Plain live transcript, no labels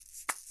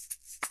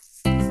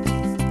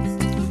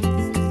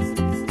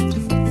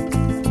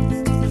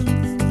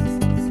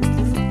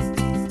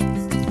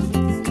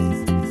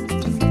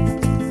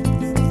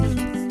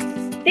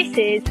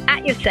This is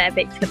At Your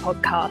Cervix, the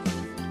podcast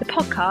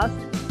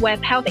where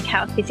pelvic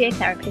health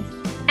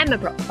physiotherapists Emma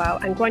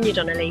Brockwell and Gráinne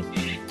Donnelly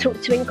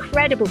talk to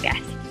incredible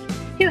guests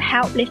who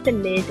help lift the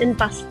lid and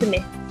bust the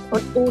myths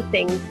on all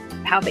things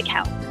pelvic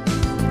health.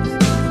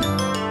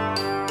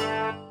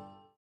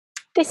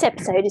 This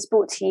episode is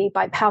brought to you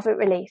by Pelvic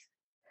Relief.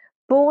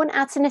 Born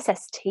out of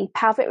necessity,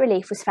 Pelvic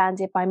Relief was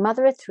founded by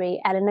mother of three,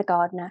 Eleanor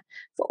Gardner,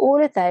 for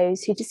all of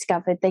those who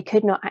discovered they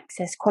could not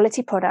access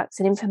quality products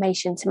and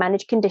information to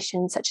manage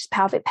conditions such as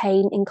pelvic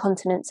pain,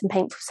 incontinence, and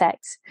painful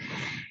sex.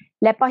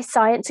 Led by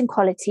science and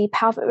quality,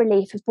 Pelvic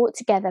Relief have brought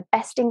together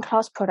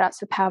best-in-class products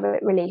for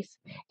pelvic relief,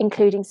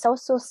 including sole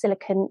source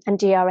silicone and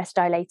DRS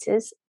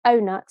dilators,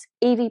 O-Nut,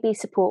 EVB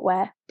support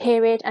wear,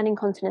 period and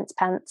incontinence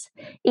pants,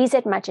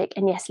 EZ Magic,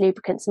 and Yes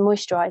lubricants and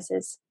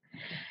moisturisers.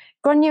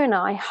 Gráinne and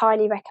I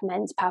highly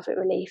recommend Pelvic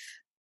Relief,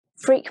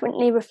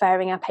 frequently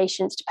referring our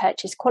patients to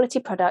purchase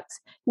quality products,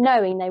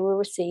 knowing they will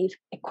receive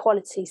a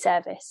quality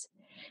service.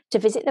 To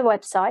visit the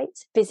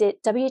website,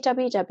 visit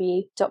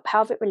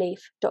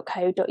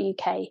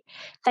www.pelvicrelief.co.uk.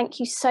 Thank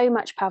you so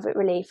much, Pelvic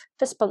Relief,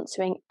 for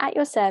sponsoring At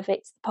Your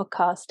Cervix, the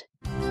podcast.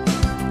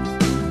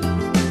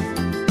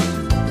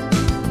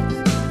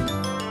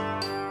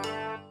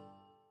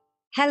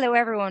 Hello,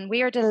 everyone.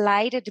 We are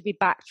delighted to be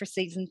back for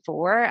season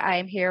 4.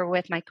 I'm here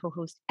with my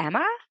co-host,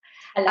 Emma.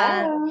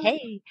 Hello.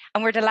 Hey.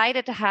 And we're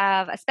delighted to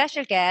have a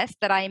special guest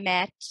that I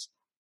met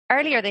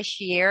earlier this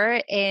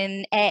year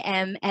in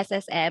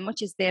AMSSM,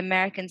 which is the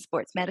American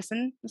Sports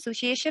Medicine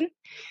Association,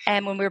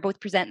 when we were both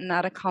presenting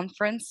at a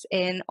conference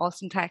in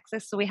Austin,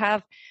 Texas. So we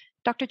have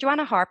Dr.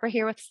 Joanna Harper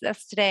here with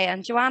us today.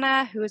 And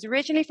Joanna, who is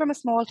originally from a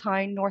small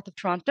town north of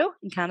Toronto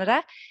in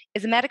Canada,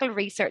 is a medical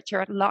researcher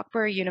at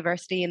Loughborough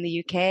University in the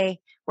UK,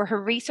 where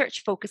her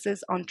research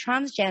focuses on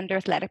transgender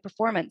athletic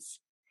performance.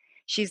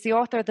 She's the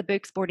author of the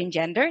book Sporting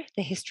Gender,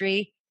 The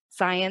History,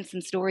 Science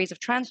and Stories of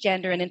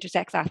Transgender and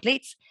Intersex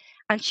Athletes.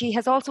 And she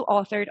has also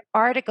authored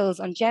articles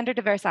on gender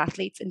diverse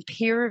athletes in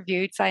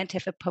peer-reviewed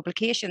scientific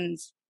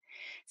publications.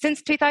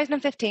 Since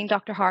 2015,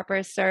 Dr. Harper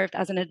has served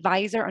as an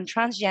advisor on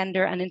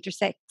transgender and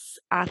intersex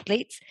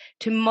athletes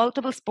to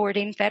multiple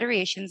sporting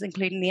federations,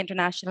 including the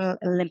International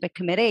Olympic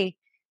Committee.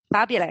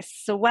 Fabulous.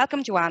 So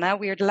welcome, Joanna.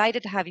 We are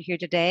delighted to have you here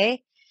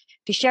today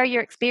to share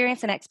your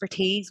experience and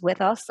expertise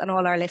with us and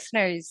all our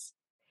listeners.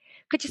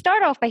 Could you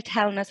start off by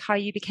telling us how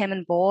you became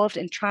involved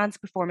in trans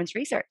performance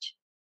research?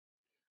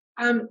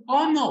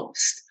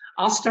 Almost.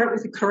 I'll start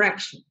with a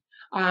correction.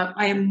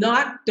 I am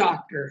not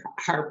Dr.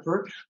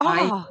 Harper.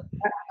 Oh.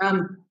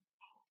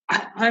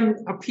 I'm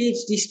a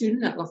PhD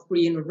student at Loughborough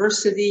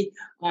University.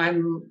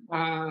 I'm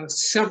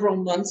several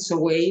months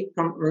away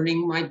from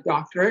earning my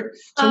doctorate.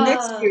 So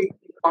next year,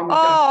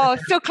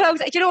 so close.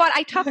 Do you know what?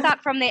 I took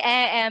that from the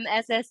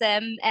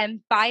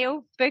AMSSM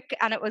bio book,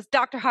 and it was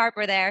Dr.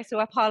 Harper there. So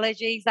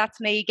apologies, that's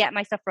me getting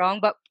my stuff wrong.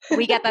 But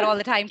we get that all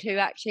the time too,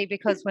 actually,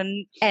 because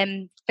when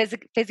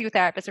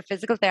physiotherapists or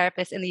physical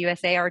therapists in the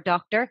USA are a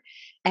doctor,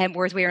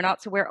 whereas we are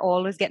not. So we're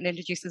always getting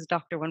introduced as a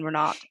doctor when we're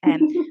not.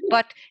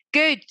 But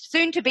good,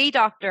 soon to be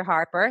Dr.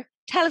 Harper.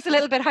 Tell us a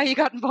little bit how you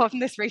got involved in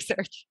this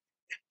research.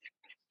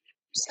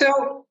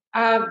 So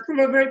from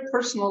a very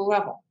personal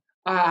level,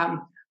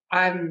 I'm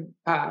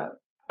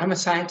a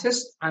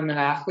scientist, I'm an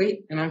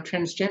athlete, and I'm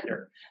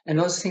transgender. And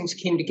those things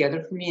came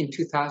together for me in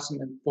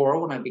 2004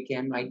 when I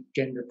began my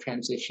gender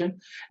transition.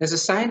 As a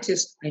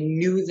scientist, I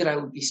knew that I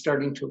would be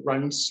starting to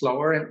run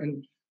slower.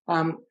 And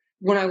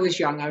when I was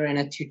young, I ran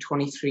a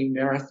 2:23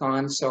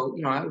 marathon. So,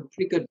 I was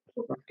pretty good.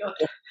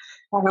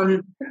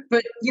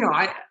 But,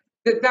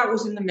 that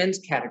was in the men's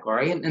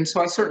category. And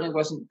so I certainly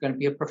wasn't going to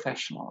be a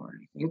professional or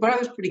anything, but I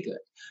was pretty good.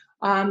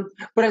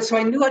 So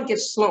I knew I'd get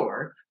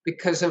slower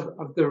because of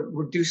the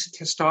reduced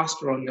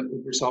testosterone that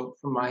would result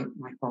from my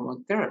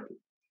hormone therapy.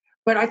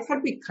 But I thought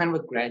it'd be kind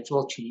of a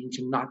gradual change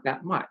and not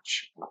that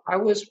much. I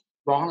was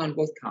wrong on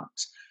both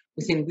counts.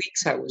 Within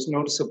weeks, I was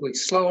noticeably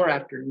slower.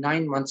 After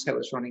 9 months, I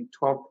was running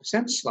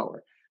 12%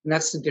 slower. And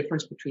that's the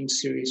difference between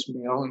serious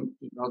male and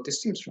female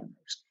distance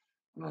runners.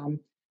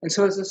 And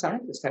so as a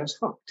scientist, I was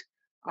hooked.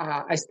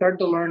 I started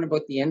to learn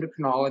about the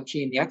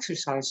endocrinology and the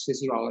exercise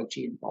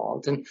physiology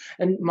involved. And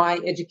my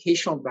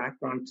educational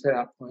background to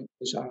that point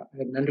was I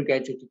had an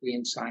undergraduate degree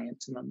in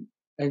science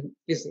and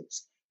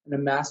physics and a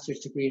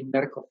master's degree in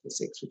medical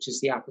physics, which is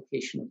the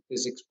application of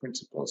physics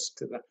principles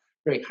to the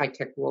very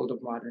high-tech world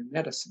of modern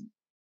medicine.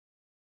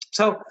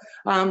 So,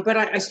 but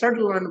I started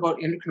to learn about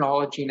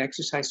endocrinology and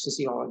exercise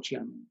physiology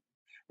and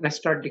I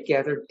started to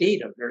gather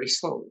data very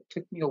slowly. It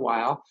took me a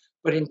while,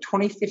 but in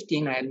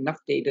 2015, I had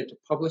enough data to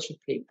publish a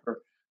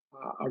paper,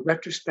 a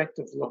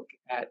retrospective look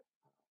at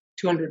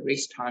 200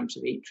 race times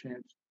of 8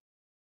 trans,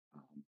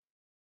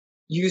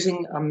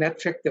 using a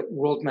metric that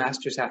World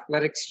Masters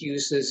Athletics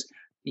uses.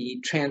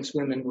 The trans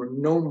women were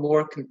no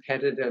more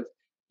competitive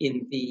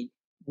in the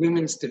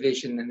women's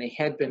division than they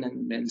had been in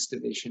the men's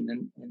division,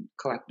 and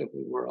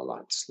collectively were a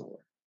lot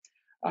slower.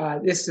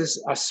 This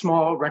is a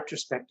small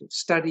retrospective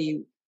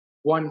study,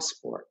 one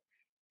sport.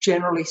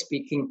 Generally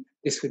speaking,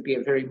 this would be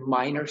a very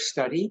minor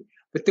study.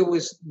 but there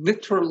was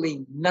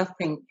literally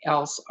nothing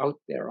else out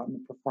there on the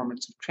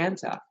performance of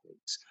trans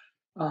athletes.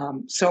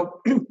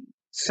 So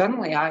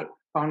suddenly I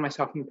found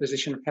myself in a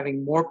position of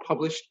having more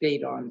published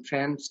data on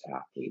trans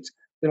athletes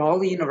than all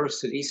the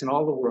universities in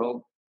all the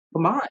world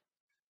combined.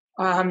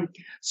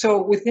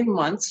 So within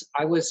months,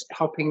 I was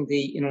helping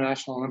the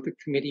International Olympic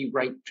Committee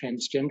write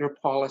transgender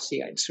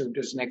policy. I'd served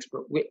as an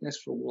expert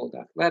witness for World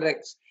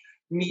Athletics.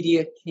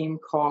 Media came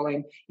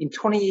calling. In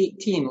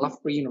 2018,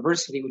 Loughborough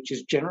University, which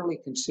is generally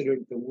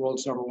considered the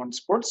world's #1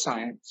 sports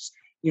science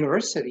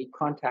university,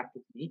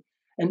 contacted me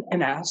and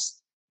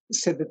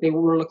said that they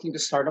were looking to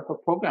start up a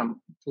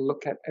program to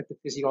look at the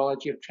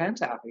physiology of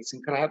trans athletes,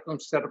 and could I help them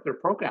set up their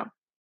program?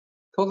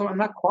 Told them I'm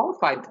not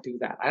qualified to do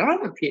that. I don't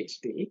have a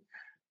PhD. I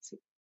said,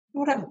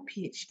 you don't have a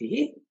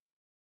PhD?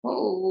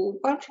 Well,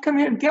 why don't you come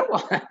here and get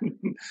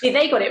one? See,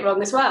 they got it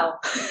wrong as well.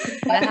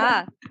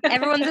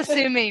 Everyone's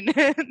assuming.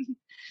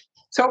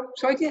 So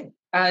I did.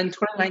 In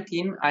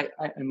 2019, I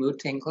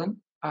moved to England,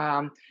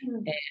 and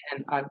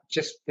I've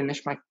just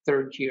finished my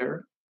third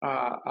year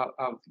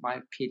of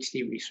my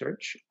PhD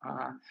research.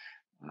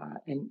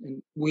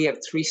 And we have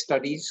 3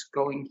 studies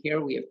going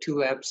here. We have 2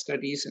 lab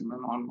studies and an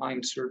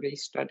online survey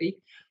study.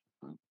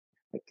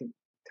 I can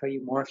tell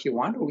you more if you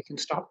want, or we can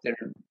stop there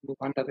and move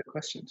on to other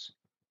questions.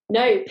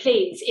 No,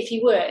 please, if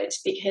you would,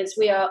 because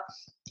we are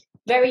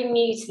very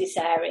new to this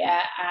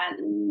area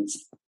and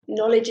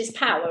knowledge is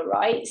power,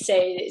 right? So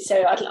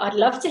I'd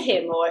love to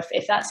hear more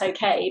if that's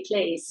okay,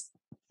 please.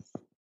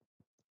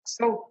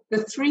 So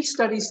the 3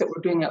 studies that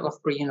we're doing at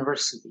Loughborough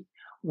University,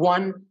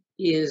 one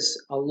is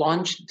a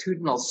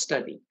longitudinal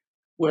study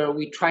where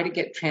we try to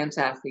get trans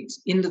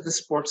athletes into the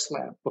sports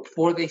lab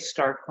before they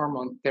start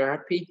hormone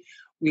therapy.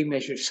 We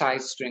measure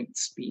size, strength,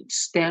 speed,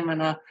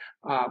 stamina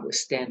with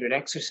standard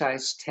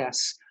exercise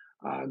tests,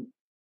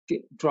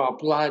 draw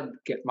blood,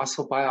 get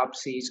muscle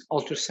biopsies,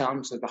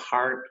 ultrasounds of the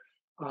heart,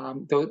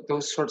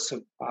 those sorts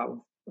of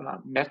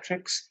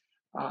metrics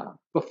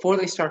before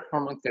they start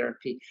hormone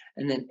therapy,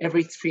 and then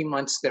every 3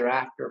 months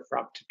thereafter for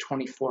up to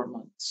 24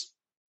 months.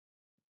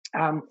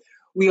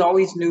 We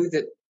always knew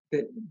that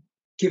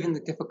given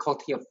the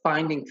difficulty of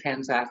finding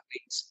trans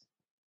athletes,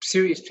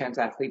 serious trans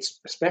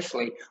athletes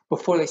especially,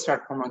 before they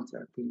start hormone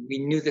therapy, we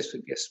knew this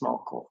would be a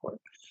small cohort.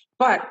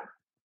 But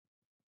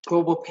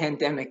global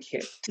pandemic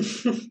hit.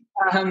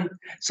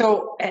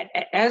 So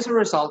as a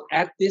result,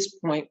 at this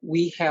point,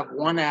 we have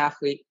one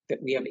athlete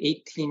that we have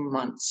 18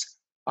 months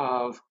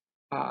of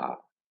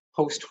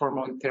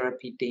post-hormone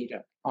therapy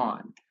data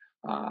on.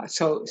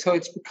 So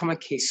it's become a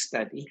case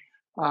study.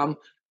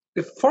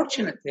 The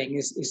fortunate thing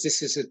is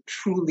this is a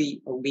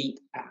truly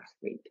elite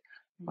athlete,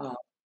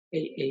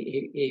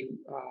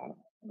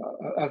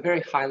 a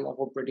very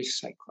high-level British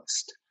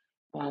cyclist.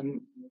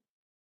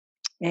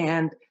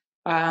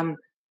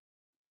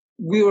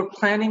 We were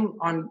planning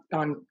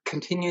on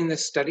continuing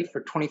this study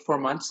for 24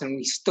 months, and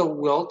we still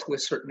will to a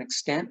certain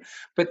extent.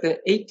 But the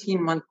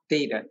 18-month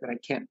data that I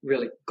can't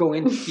really go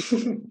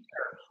into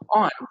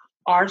on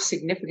are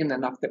significant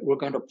enough that we're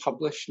going to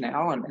publish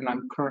now, and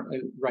I'm currently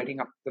writing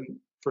up the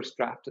first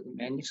draft of the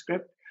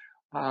manuscript.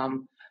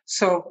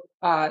 So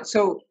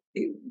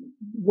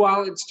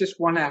while it's just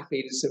one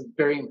athlete, it's a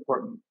very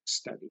important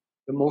study,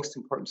 the most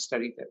important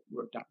study that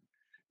we've done.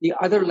 The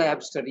other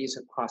lab study is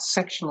a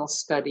cross-sectional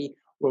study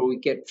where we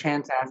get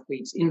trans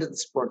athletes into the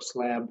sports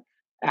lab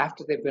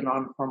after they've been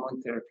on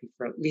hormone therapy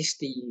for at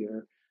least a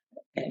year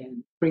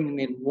and bring them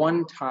in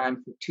one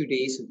time for 2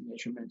 days of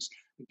measurements.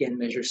 Again,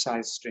 measure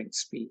size, strength,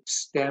 speed,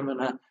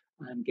 stamina,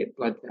 and get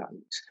blood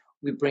values.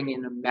 We bring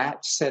in a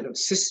matched set of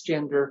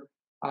cisgender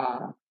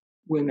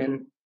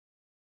women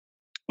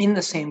in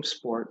the same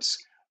sports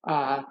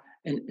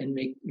and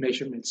make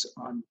measurements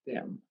on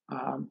them.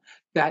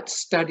 That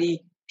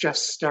study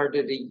just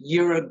started a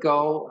year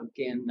ago.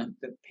 Again,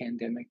 the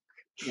pandemic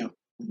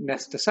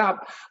messed us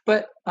up.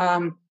 But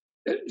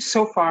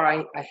so far,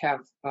 I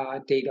have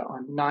data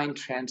on 9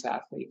 trans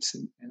athletes,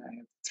 and I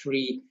have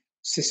 3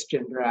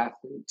 cisgender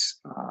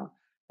athletes.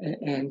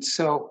 And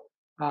so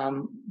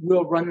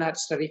we'll run that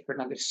study for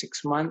another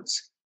 6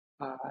 months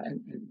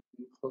and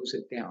close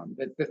it down.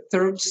 But the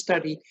third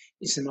study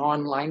is an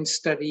online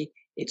study.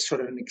 It's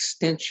sort of an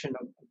extension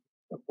of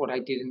what I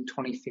did in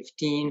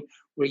 2015,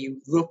 where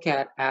you look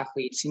at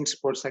athletes in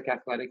sports like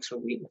athletics or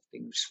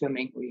weightlifting or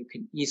swimming, where you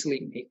can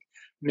easily make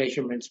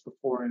measurements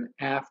before and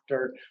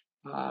after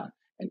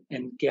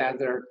and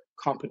gather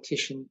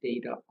competition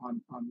data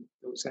on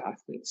those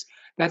athletes.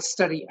 That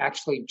study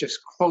actually just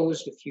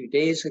closed a few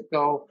days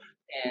ago,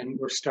 and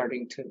we're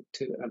starting to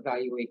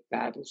evaluate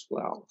that as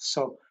well.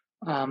 So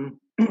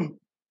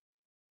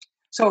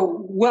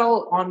so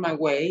well on my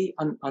way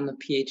on the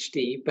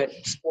PhD, but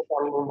still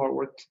got a little more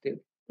work to do.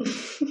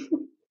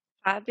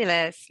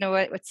 Fabulous. No,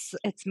 it's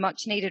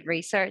much needed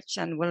research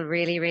and will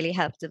really, really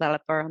help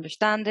develop our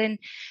understanding.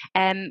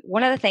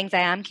 One of the things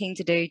I am keen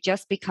to do,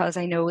 just because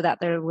I know that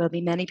there will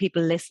be many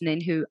people listening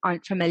who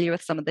aren't familiar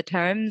with some of the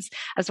terms,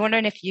 I was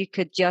wondering if you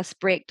could just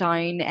break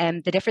down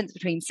the difference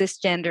between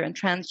cisgender and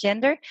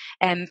transgender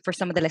for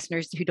some of the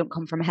listeners who don't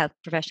come from a health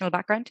professional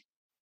background.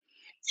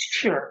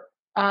 Sure.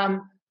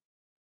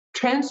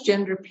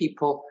 Transgender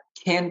people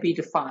can be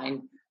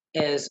defined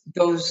as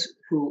those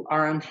who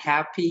are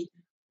unhappy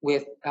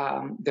with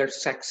their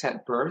sex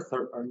at birth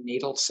or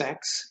natal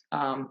sex.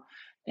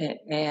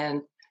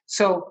 And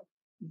so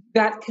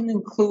that can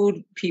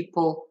include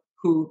people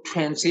who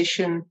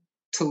transition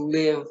to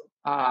live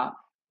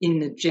in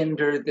the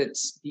gender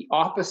that's the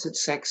opposite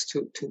sex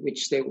to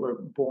which they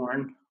were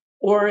born,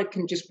 or it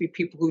can just be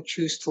people who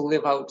choose to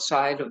live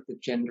outside of the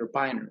gender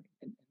binary.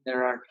 And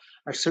there are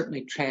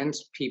certainly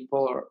trans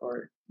people,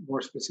 or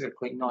more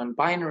specifically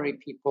non-binary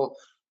people,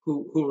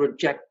 who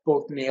reject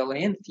both male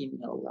and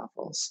female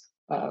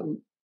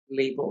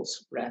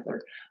labels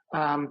rather.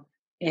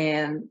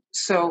 And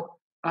so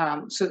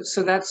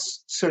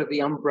that's sort of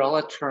the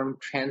umbrella term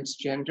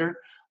transgender.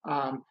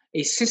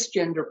 A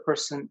cisgender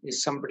person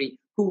is somebody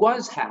who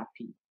was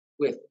happy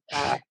with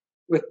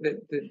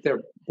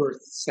their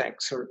birth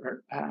sex,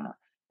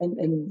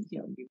 and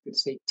you could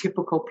say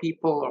typical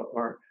people,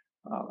 or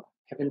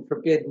heaven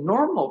forbid,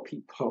 normal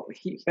people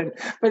even.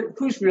 But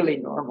who's really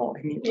normal?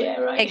 I mean, yeah,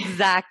 right.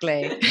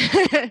 Exactly.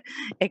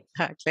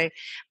 Exactly.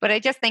 But I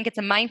just think it's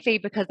a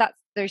minefield, because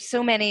there's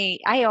so many.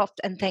 I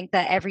often think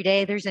that every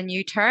day there's a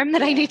new term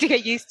that I need to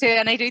get used to,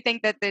 and I do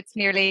think that it's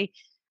nearly.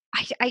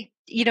 I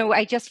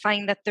just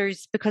find that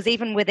because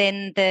even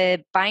within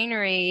the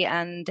binary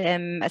and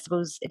I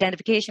suppose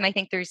identification, I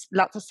think there's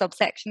lots of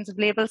subsections of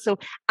labels. So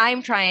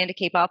I'm trying to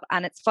keep up,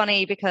 and it's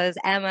funny because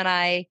Emma and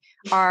I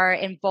are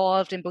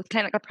involved in both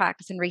clinical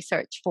practice and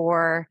research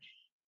for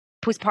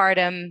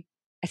postpartum,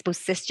 I suppose,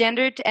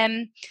 cisgendered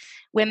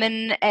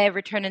women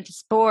returning to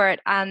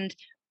sport, and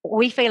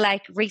we feel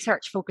like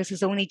research focus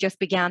has only just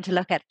began to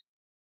look at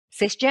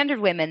cisgendered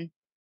women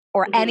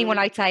or anyone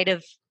outside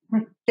of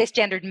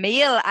cisgendered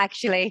male,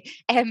 actually,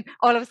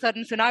 all of a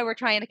sudden. So now we're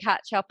trying to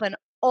catch up on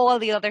all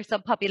the other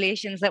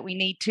subpopulations that we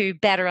need to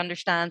better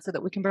understand so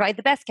that we can provide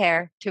the best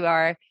care to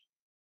our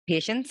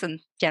patients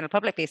and general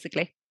public,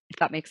 basically, if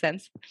that makes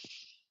sense.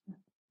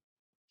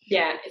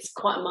 Yeah, it's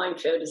quite a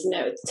minefield, isn't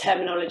it, with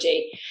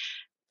terminology.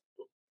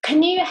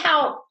 Can you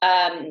help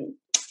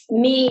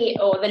me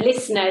or the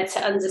listener to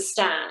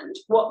understand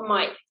what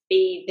might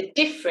be the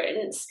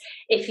difference,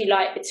 if you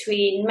like,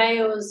 between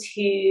males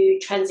who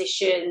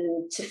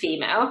transition to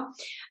female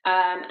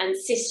and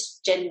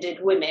cisgendered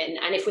women?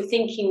 And if we're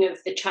thinking of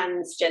the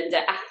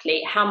transgender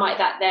athlete, how might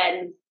that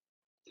then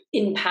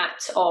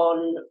impact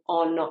on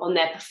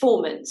their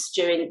performance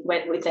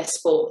with their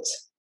sport?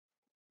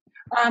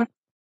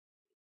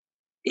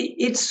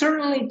 It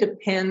certainly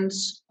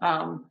depends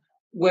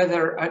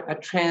whether a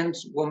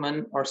trans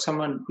woman or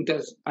someone who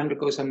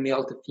undergoes a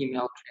male to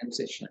female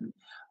transition,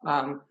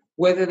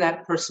 whether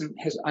that person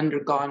has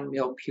undergone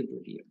male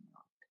puberty or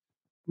not.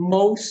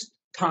 Most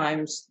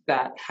times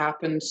that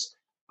happens,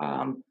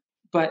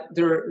 but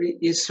there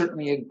is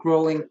certainly a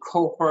growing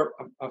cohort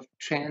of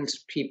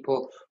trans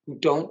people who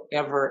don't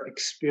ever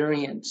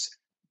experience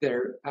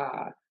the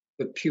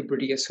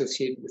puberty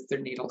associated with their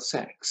natal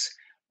sex.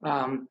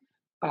 But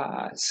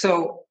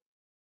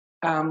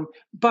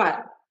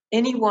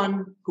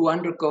anyone who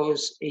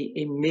undergoes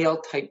a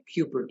male-type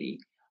puberty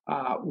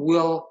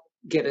will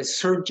get a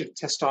surge of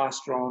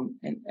testosterone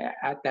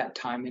at that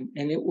time,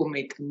 and it will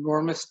make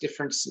enormous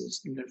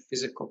differences in their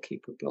physical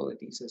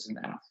capabilities as an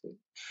athlete.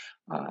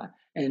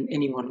 And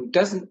anyone who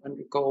doesn't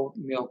undergo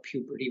male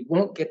puberty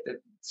won't get the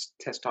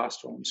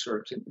testosterone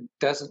surge and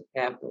doesn't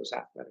have those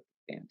athletic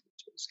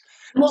advantages.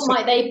 What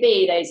might they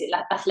be, those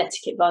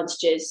athletic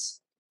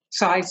advantages?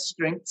 Size,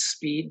 strength,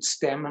 speed,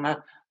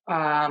 stamina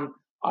are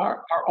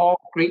all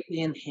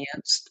greatly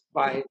enhanced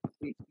by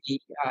the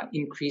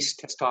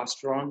increased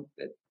testosterone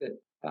that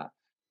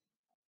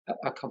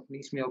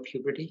accompanies male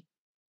puberty.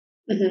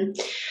 Mm-hmm.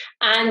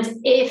 And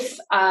if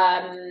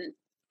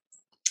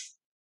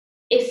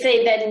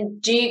they then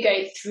do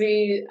go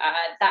through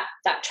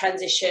that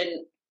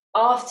transition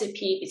after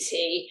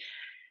puberty,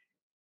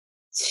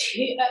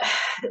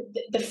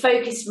 the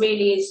focus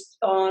really is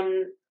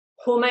on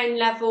hormone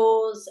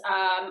levels.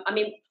 I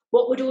mean,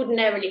 what would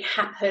ordinarily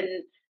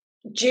happen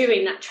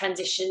during that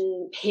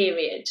transition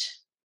period?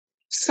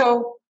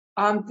 So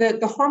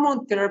the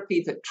hormone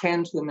therapy that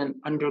trans women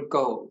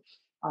undergo,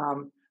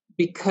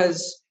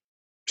 because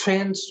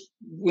trans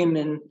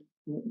women,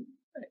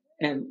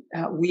 and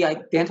we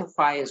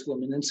identify as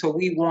women, and so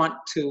we want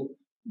to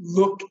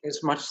look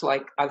as much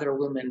like other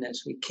women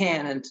as we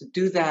can, and to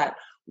do that,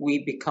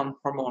 we become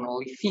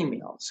hormonally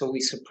female. So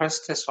we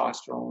suppress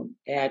testosterone,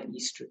 add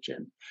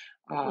estrogen.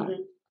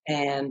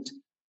 And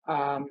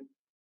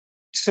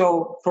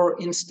so, for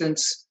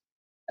instance,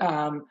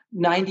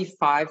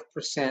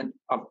 95%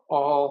 of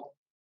all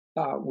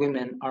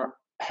women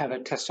have a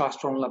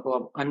testosterone level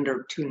of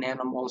under 2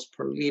 nanomoles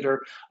per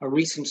liter. A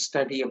recent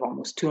study of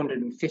almost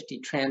 250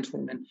 trans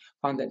women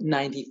found that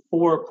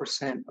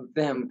 94% of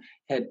them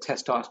had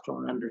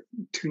testosterone under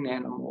 2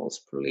 nanomoles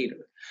per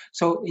liter.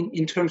 So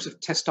in terms of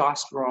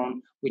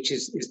testosterone, which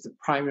is the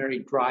primary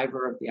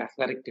driver of the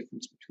athletic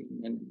difference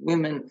between men and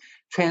women,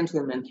 trans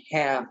women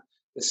have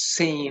the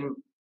same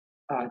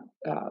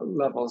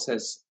levels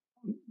as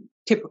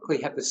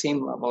typically have the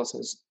same levels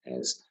as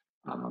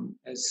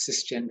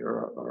cisgender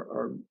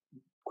or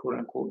quote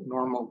unquote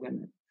normal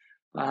women.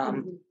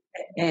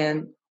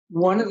 And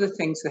one of the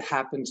things that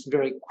happens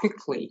very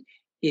quickly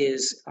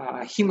is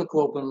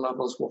hemoglobin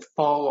levels will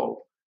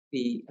follow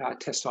the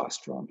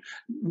testosterone.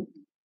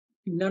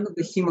 None of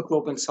the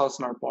hemoglobin cells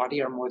in our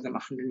body are more than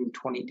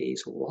 120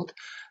 days old.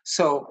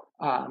 So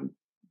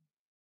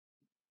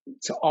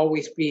it's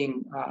always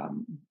being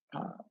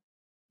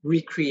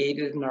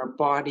recreated in our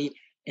body,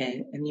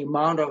 and the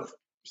amount of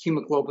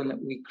hemoglobin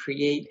that we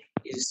create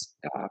is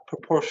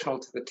proportional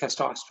to the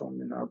testosterone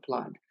in our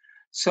blood.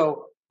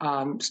 So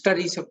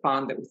studies have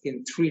found that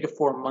within 3 to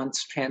 4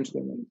 months, trans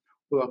women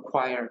will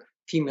acquire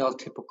female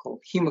typical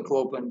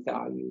hemoglobin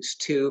values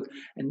too,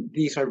 and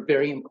these are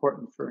very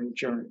important for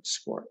endurance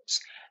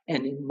sports.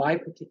 And in my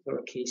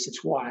particular case,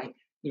 it's why,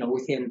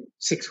 within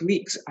 6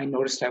 weeks, I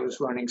noticed I was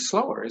running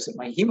slower, is that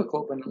my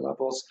hemoglobin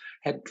levels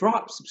had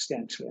dropped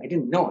substantially. I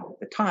didn't know it at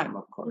the time,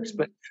 of course,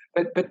 but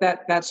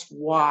that's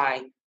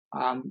why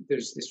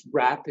there's this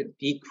rapid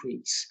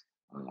decrease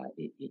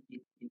in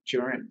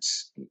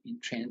endurance in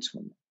trans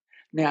women.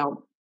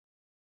 Now,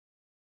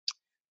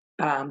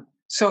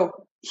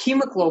 so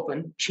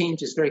hemoglobin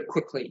changes very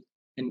quickly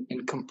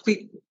and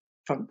completely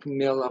from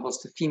male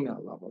levels to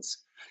female levels.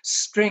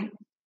 Strength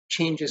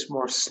changes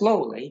more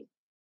slowly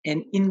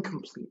and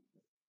incompletely.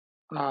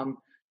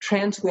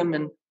 Trans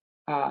women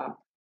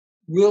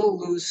will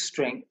lose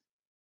strength.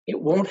 It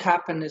won't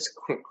happen as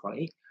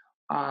quickly.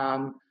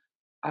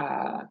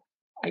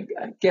 I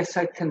guess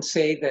I can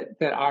say that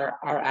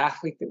our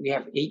athlete that we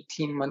have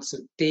 18 months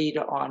of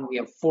data on, we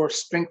have 4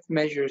 strength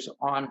measures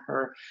on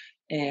her,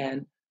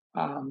 and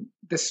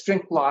the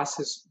strength loss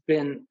has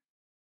been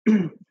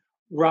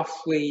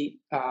roughly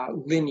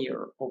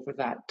linear over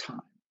that time.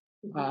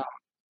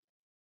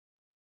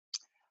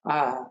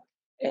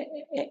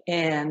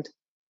 And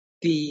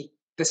the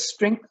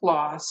strength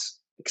loss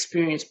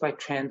experienced by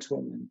trans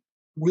women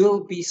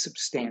will be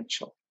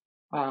substantial,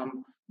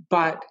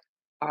 but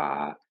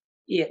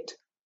it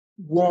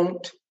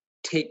won't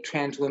take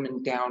trans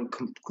women down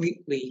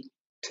completely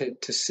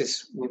to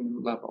cis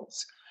women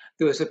levels.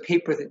 There was a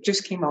paper that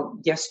just came out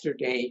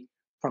yesterday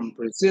from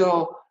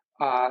Brazil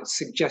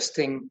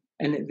suggesting,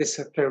 and this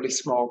is a fairly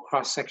small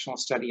cross-sectional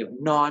study of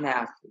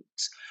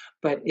non-athletes,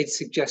 but it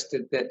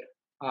suggested that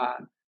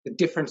the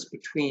difference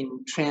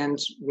between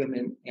trans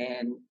women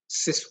and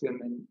cis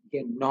women,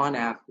 again,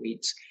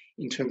 non-athletes,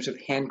 in terms of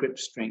hand grip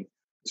strength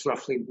is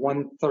roughly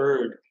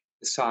 1/3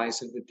 the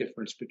size of the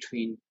difference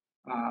between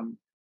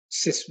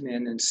cis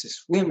men and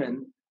cis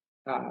women.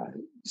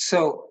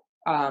 So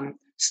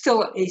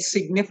still a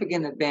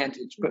significant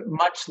advantage, but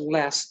much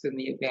less than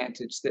the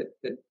advantage that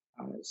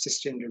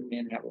cisgender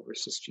men have over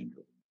cisgender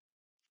women.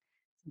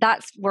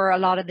 That's where a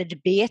lot of the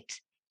debate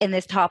in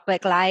this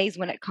topic lies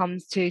when it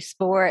comes to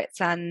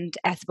sports and,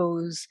 I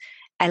suppose,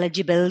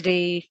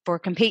 eligibility for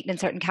competing in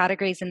certain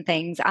categories and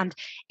things. And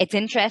it's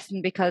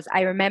interesting because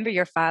I remember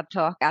your Fab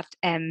talk at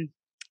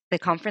the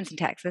conference in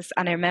Texas,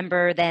 and I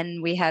remember then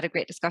we had a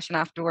great discussion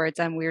afterwards,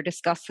 and we were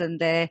discussing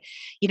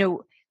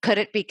could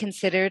it be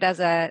considered as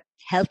a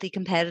healthy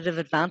competitive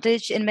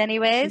advantage in many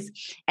ways?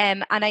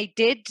 And I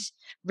did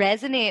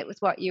resonate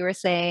with what you were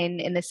saying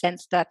in the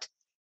sense that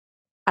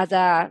as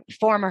a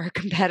former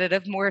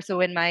competitive, more so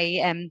in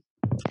my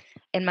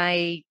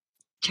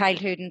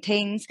childhood and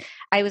teens,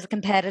 I was a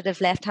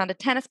competitive left-handed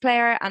tennis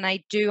player, and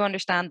I do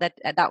understand that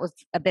that was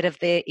a bit of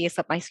the ace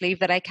up my sleeve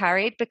that I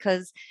carried,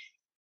 because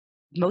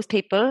most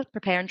people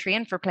prepare and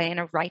train for playing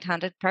a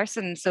right-handed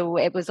person, so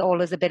it was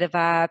always a bit of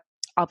a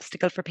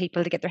obstacle for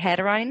people to get their head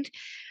around.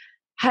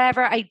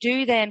 However, I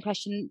do then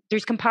question,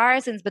 there's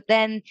comparisons, but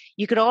then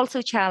you could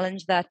also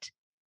challenge that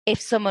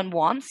if someone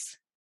wants,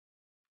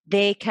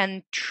 they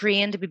can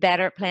train to be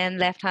better at playing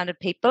left-handed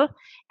people.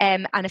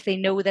 And if they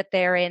know that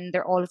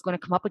they're always going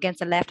to come up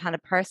against a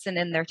left-handed person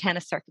in their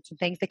tennis circuits and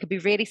things, they could be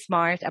really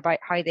smart about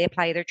how they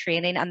apply their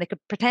training, and they could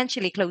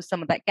potentially close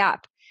some of that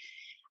gap.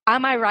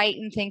 Am I right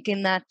in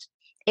thinking that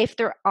if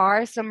there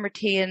are some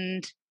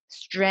retained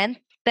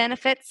strength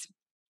benefits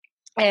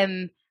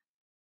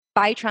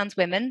by trans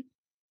women,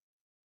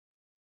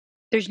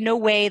 there's no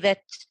way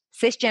that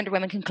cisgender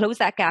women can close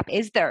that gap,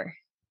 is there?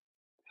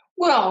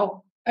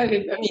 Well, I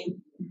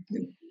mean,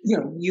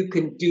 you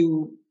can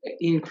do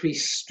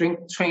increased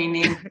strength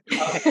training.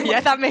 Yeah,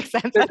 that makes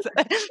sense. There's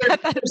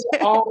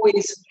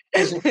always,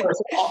 of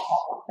course,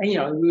 when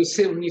you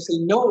say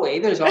no way,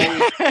 there's always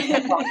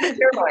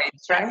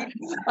steroids, right?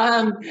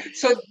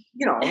 So,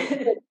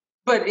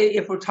 but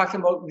if we're talking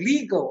about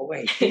legal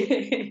ways,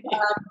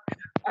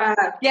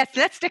 yes,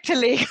 let's stick to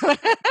legal.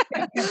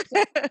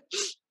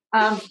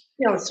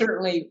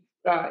 Certainly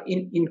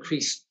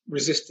increased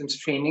resistance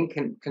training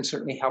can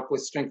certainly help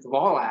with strength of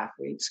all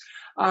athletes.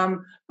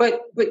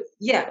 But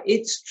yeah,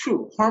 it's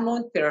true.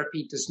 Hormone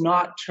therapy does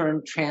not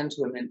turn trans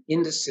women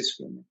into cis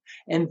women,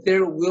 and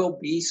there will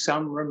be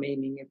some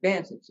remaining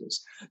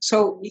advantages.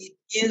 So it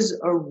is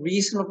a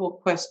reasonable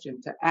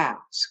question to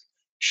ask: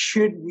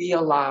 should we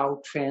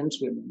allow trans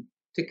women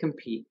to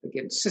compete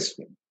against cis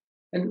women?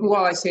 And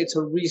while I say it's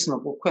a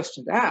reasonable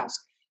question to ask,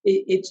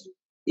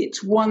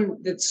 it's one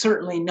that's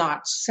certainly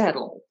not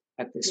settled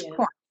at this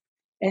point.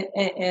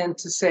 And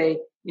to say,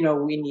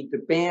 we need to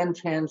ban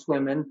trans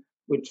women,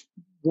 which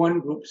one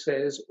group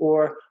says,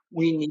 or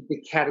we need to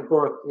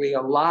categorically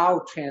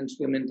allow trans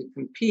women to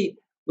compete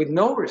with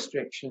no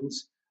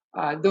restrictions.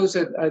 Those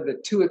are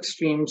the two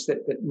extremes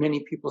that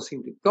many people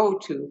seem to go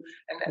to.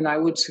 And I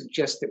would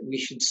suggest that we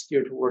should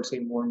steer towards a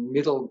more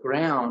middle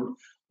ground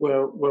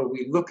where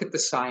we look at the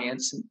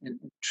science and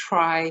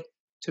try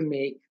to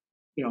make,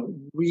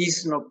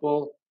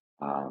 reasonable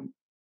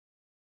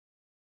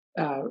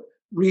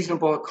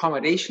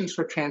accommodations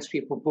for trans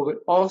people, but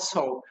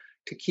also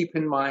to keep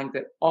in mind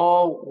that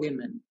all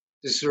women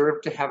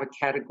deserve to have a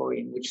category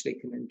in which they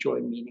can enjoy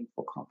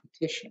meaningful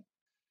competition.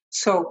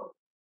 So,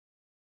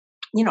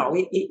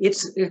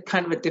 it's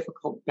kind of a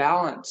difficult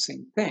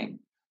balancing thing.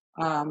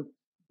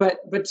 But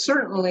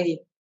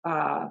certainly,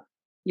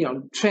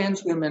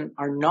 trans women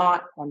are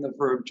not on the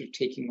verge of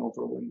taking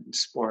over women's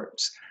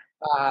sports.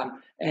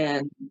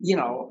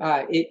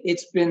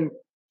 It's been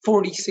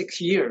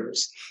 46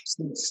 years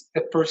since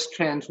the first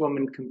trans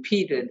woman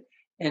competed,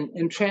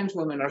 and trans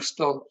women are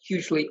still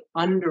hugely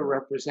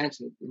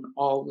underrepresented in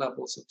all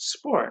levels of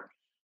sport.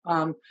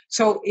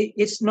 So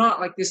it's not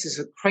like this is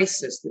a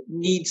crisis that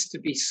needs to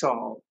be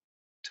solved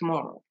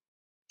tomorrow.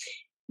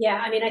 Yeah,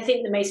 I mean, I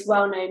think the most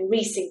well-known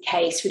recent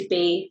case would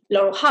be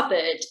Laurel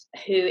Hubbard,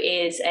 who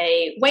is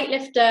a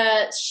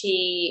weightlifter.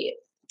 She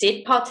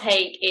did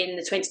partake in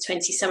the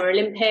 2020 Summer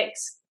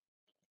Olympics.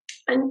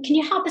 And can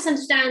you help us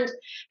understand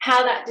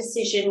how that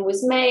decision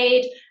was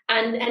made,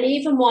 and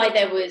even why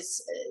it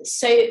was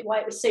so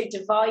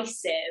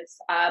divisive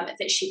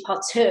that she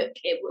partook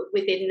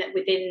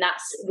within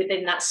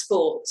that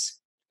sport?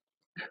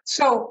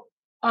 So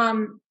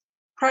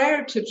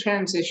prior to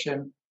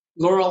transition,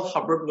 Laurel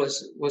Hubbard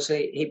was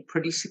a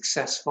pretty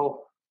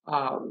successful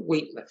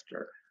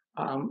weightlifter.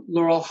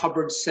 Laurel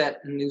Hubbard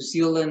set a New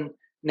Zealand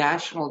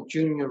national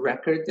junior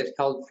record that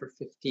held for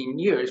 15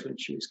 years when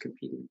she was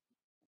competing in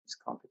this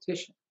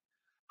competition.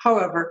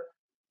 However,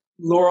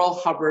 Laurel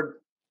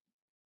Hubbard,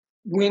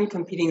 when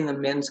competing in the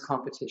men's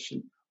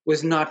competition,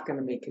 was not going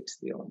to make it to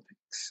the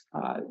Olympics.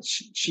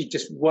 She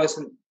just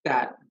wasn't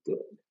that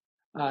good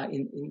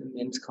in the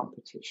men's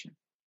competition.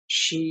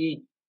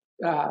 She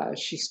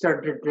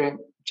started her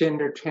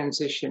gender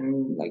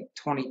transition like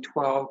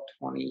 2012,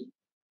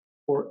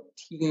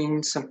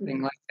 2014,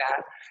 something like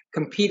that.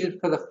 Competed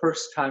for the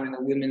first time in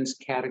the women's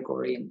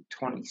category in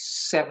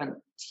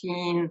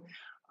 2017.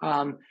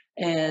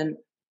 And,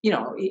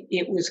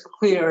 it was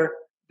clear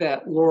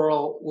that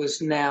Laurel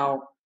was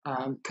now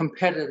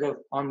competitive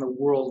on the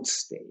world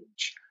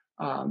stage,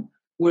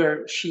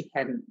 where she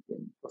hadn't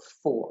been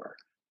before.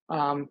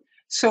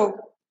 So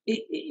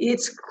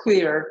it's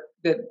clear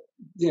that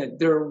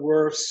there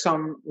were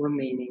some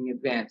remaining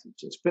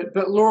advantages, but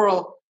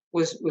Laurel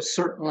was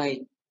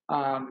certainly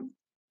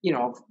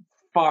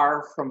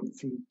far from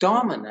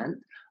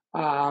dominant.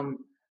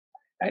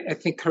 I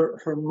think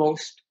her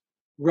most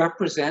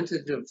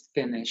representative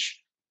finish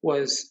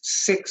was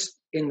 6th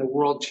in the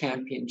World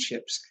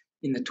Championships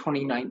in the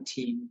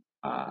 2019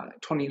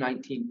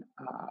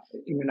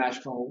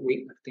 International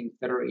Weightlifting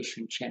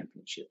Federation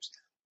Championships.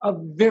 A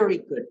very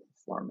good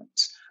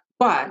performance,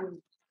 but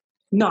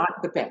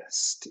not the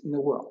best in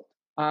the world.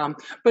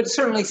 But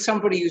certainly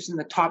somebody who's in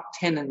the top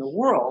 10 in the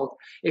world,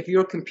 if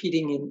you're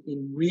competing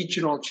in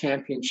regional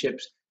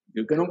championships,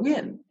 you're going to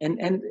win.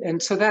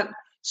 And so that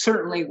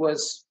certainly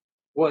was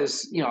a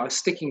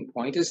sticking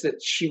point, is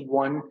that she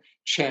won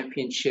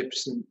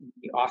championships in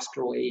the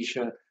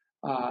Australasia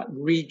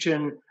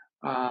region,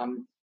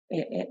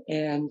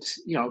 and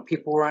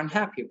people were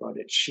unhappy about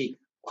it. She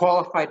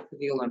qualified for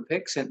the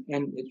Olympics, and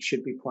it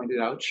should be pointed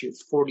out, she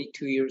was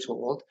 42 years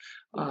old.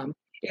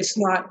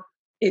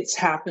 It's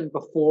happened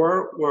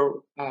before where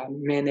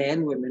men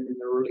and women in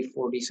their early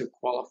 40s have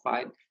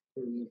qualified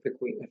for Olympic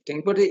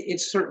weightlifting, but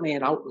it's certainly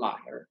an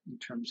outlier in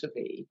terms of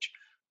age.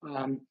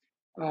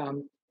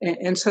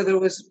 And so there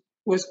was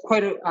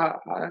quite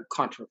a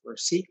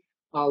controversy.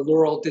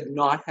 Laurel did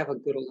not have a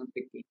good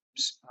Olympic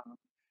Games.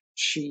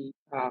 She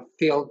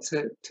failed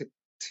to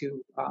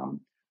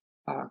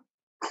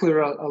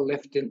clear a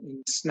lift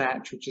in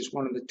snatch, which is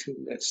one of the two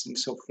lifts, and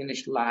so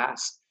finished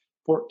last,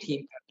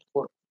 14th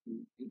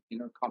in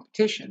her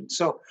competition.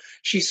 So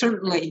she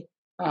certainly,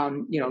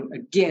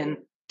 again,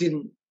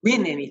 didn't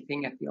win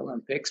anything at the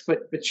Olympics,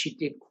 but she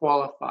did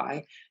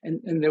qualify,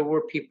 and there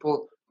were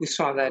people who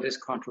saw that as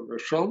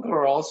controversial. There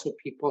were also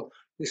people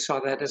who saw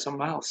that as a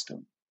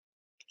milestone.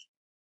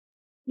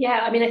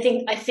 Yeah, I mean,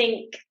 I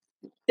think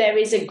there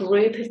is a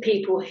group of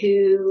people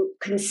who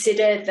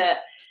consider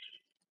that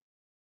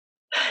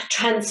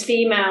trans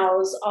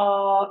females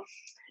are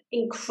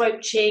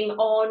encroaching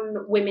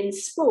on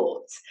women's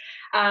sport,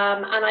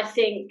 and I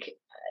think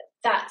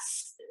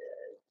that's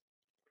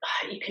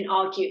you can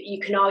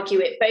argue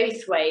it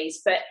both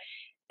ways, but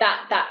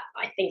that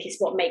I think is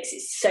what makes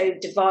it so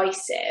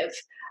divisive.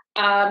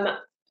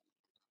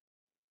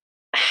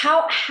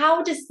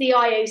 How does the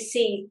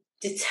IOC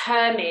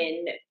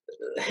determine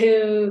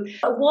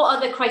what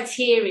are the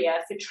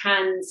criteria for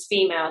trans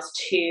females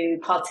to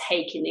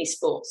partake in these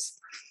sports?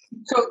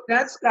 So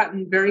that's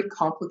gotten very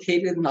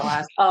complicated in the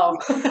last. Oh.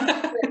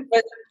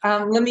 But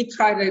let me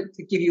try to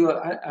give you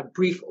a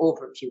brief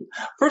overview.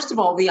 First of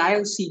all, the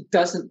IOC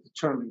doesn't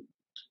determine.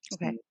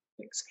 Okay.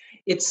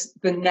 It's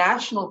the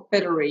national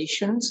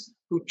federations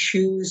who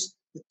choose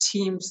the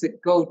teams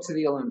that go to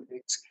the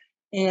Olympics,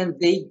 and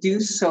they do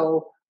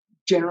so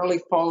generally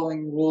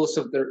following rules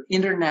of their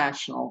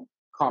international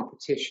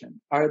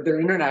competition, or their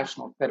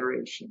international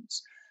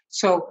federations.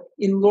 So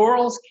in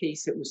Laurel's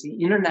case, it was the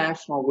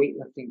International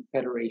Weightlifting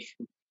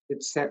Federation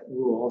that set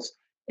rules,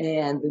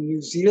 and the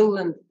New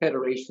Zealand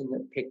Federation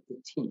that picked the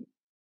team.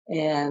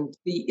 And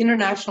the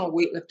International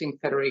Weightlifting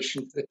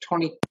Federation for the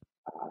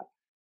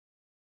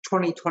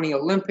 2020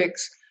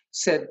 Olympics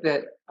said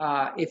that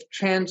if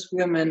trans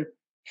women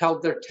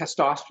held their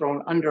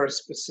testosterone under a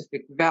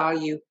specific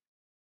value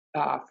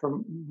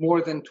for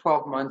more than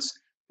 12 months,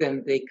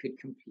 then they could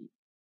compete.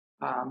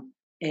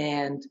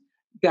 And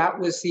that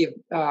was a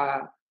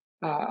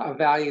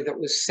value that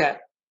was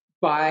set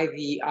by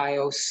the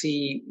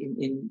IOC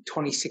in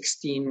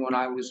 2016 when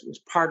I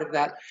was part of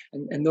that.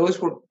 And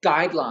those were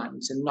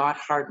guidelines and not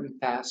hard and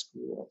fast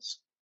rules.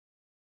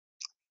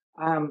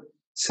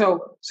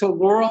 So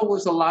Laurel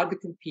was allowed to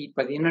compete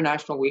by the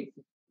International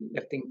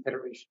Weightlifting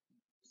Federation.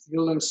 New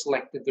Zealand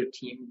selected their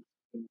team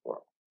in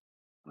Laurel.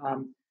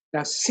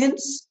 Now,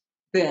 since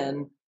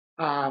then,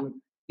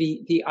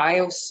 the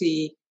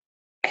IOC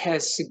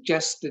has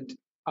suggested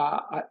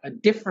a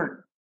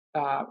different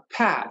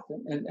path,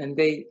 and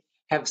they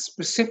have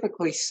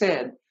specifically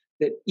said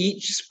that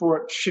each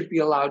sport should be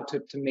allowed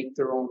to make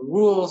their own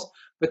rules,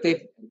 but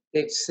they've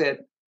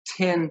said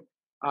 10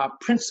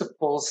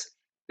 principles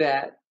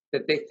that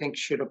they think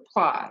should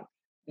apply,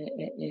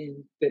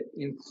 and that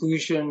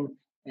inclusion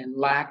and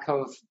lack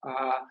of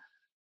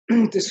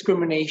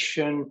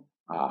discrimination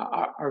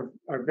are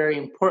very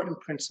important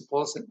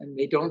principles, and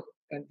they don't.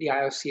 And the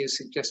IOC has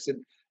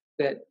suggested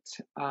that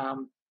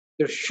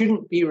there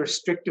shouldn't be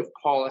restrictive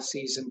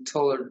policies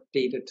until there are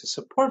data to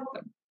support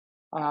them.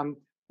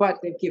 But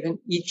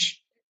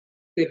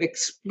they've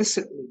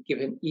explicitly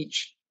given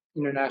each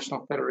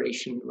international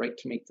federation the right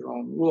to make their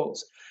own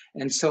rules.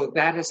 And so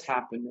that has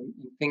happened, and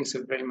things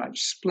have very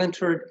much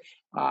splintered.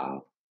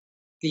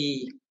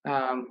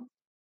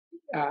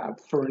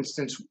 For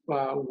instance,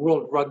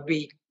 World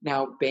Rugby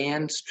now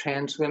bans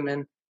trans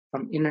women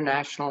from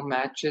international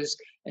matches,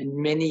 and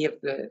many of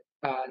the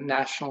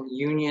national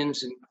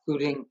unions,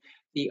 including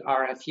the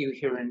RFU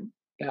here in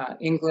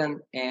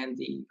England and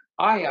the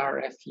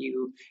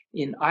IRFU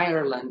in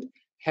Ireland,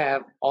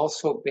 have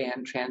also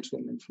banned trans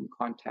women from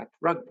contact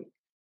rugby.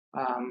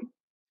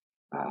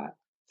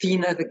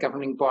 FINA, the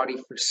governing body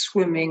for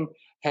swimming,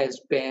 has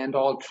banned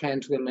all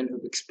trans women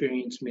who've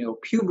experienced male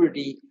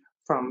puberty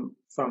from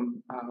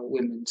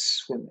women's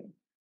swimming.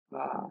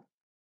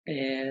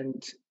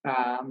 And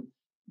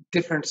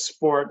different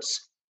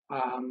sports,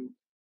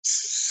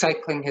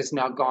 cycling has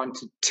now gone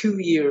to 2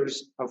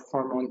 years of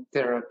hormone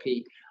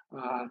therapy.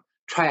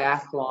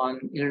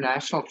 Triathlon,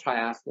 international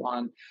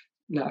triathlon,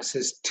 now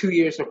says 2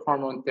 years of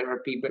hormone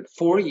therapy, but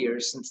 4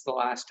 years since the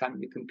last time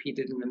you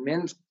competed in the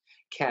men's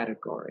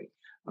category.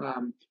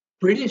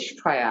 British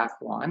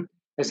triathlon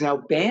has now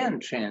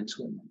banned trans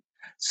women.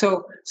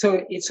 So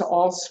it's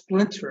all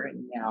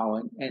splintering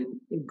now and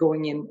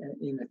going in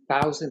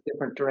 1,000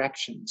 different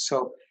directions.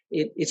 So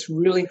it's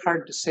really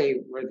hard to say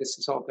where this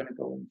is all going to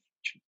go in the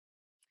future.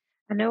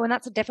 I know, and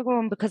that's a difficult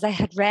one because I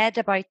had read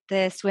about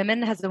the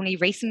swimming has only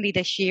recently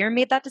this year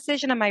made that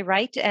decision. Am I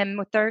right?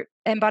 With their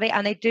body,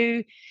 and I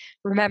do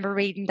remember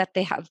reading that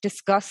they have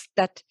discussed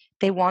that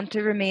they want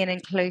to remain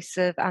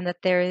inclusive and that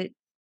they're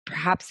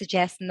perhaps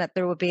suggesting that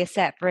there will be a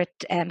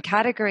separate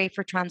category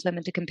for trans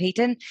women to compete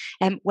in.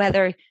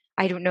 Whether,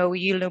 I don't know,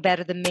 you'll know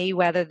better than me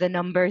whether the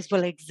numbers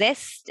will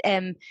exist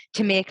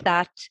to make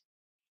that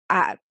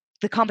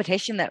the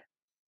competition that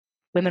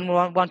women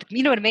want to,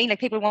 you know what I mean? Like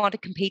people want to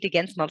compete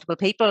against multiple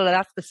people.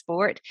 That's the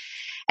sport.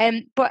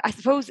 But I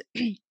suppose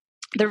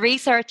the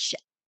research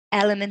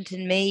element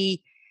in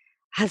me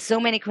has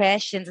so many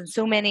questions and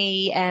so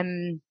many,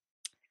 I'm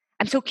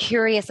so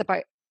curious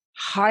about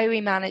how we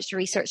manage to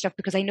research stuff,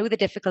 because I know the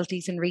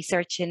difficulties in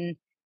researching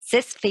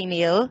cis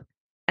female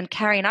and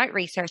carrying out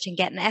research and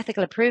getting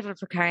ethical approval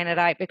for carrying it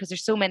out, because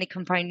there's so many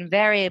confounding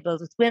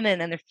variables with women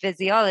and their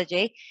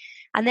physiology.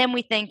 And then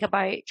we think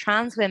about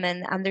trans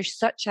women, and there's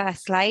such a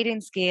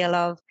sliding scale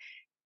of,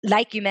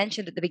 like you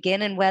mentioned at the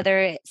beginning,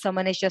 whether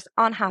someone is just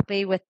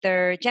unhappy with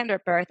their gender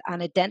at birth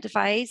and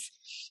identifies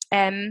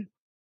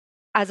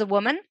as a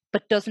woman,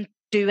 but doesn't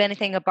do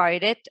anything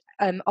about it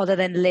other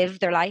than live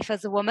their life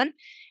as a woman.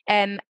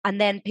 And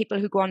then people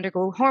who go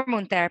undergo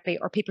hormone therapy,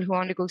 or people who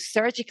undergo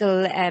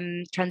surgical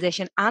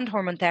transition and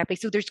hormone therapy.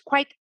 So there's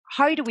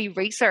how do we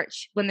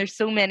research when there's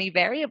so many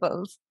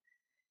variables?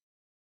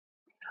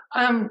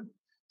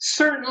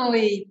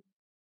 Certainly,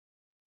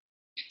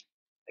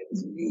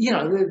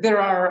 there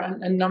are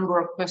a number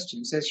of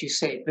questions, as you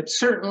say, but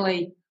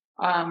certainly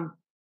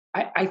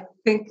I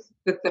think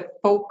that the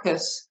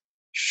focus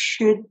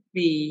should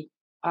be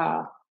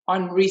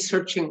on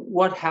researching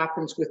what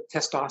happens with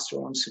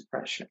testosterone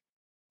suppression.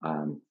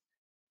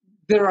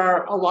 There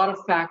are a lot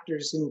of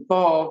factors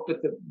involved,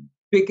 but the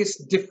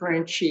biggest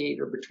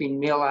differentiator between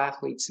male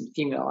athletes and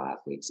female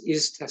athletes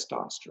is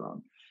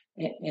testosterone.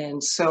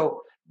 And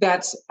so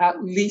that's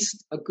at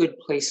least a good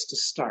place to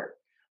start.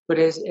 But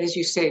as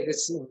you say,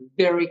 this is a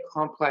very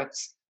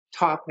complex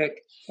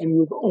topic, and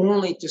we've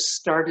only just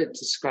started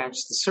to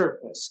scratch the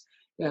surface.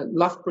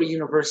 Loughborough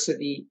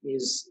University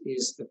is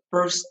the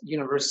first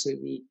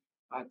university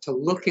to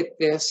look at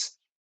this.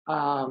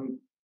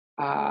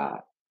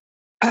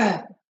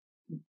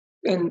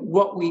 And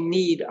what we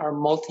need are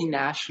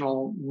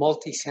multinational,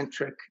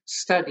 multicentric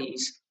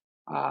studies.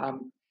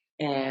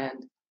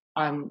 And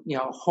I'm,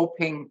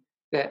 hoping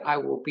that I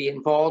will be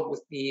involved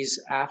with these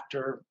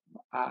after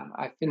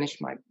I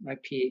finish my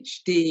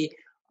PhD.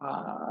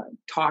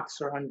 Talks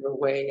are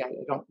underway. I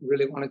don't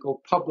really want to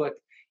go public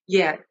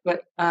yet,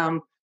 but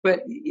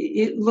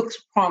it looks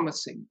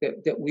promising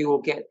that we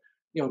will get,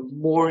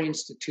 more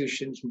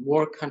institutions,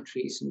 more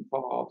countries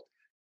involved,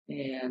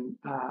 and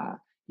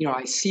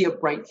I see a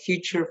bright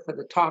future for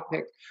the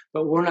topic,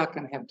 but we're not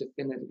going to have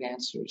definitive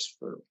answers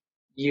for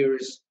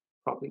years,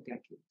 probably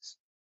decades.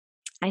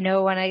 I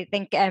know, and I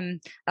think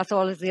that's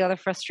always the other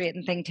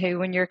frustrating thing too.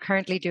 When you're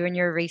currently doing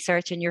your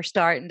research and you're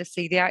starting to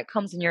see the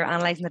outcomes and you're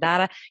analysing the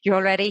data, you're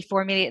already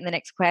formulating the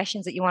next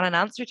questions that you want an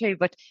answer to.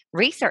 But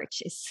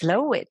research is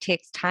slow. It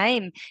takes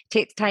time. It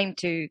takes time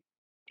to,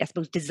 I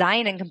suppose,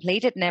 design and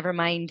complete it, never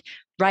mind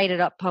write it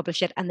up,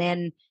 publish it, and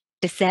then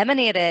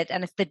disseminate it.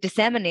 And it's the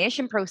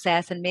dissemination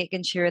process and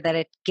making sure that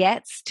it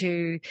gets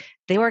to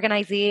the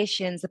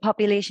organizations, the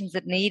populations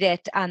that need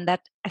it, and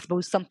that, I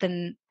suppose,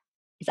 something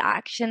is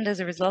actioned as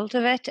a result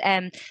of it.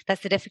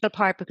 That's the difficult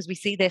part, because we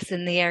see this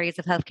in the areas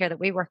of healthcare that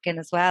we work in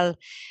as well.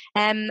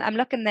 I'm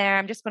looking there.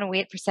 I'm just going to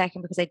wait for a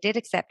second because I did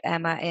accept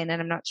Emma in, and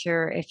I'm not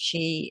sure if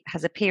she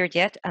has appeared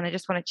yet. And I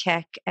just want to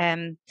check,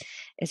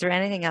 is there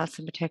anything else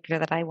in particular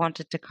that I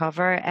wanted to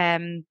cover?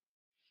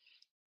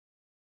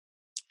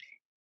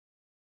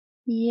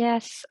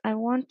 Yes, I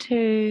want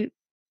to,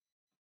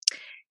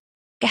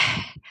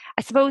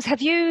 I suppose,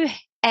 have you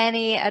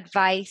any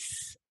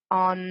advice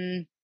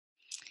on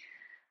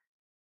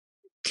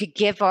to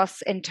give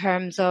us in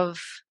terms of,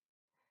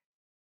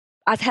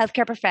 as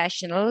healthcare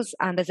professionals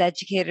and as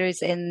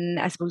educators in,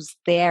 I suppose,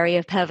 the area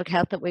of pelvic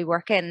health that we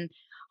work in,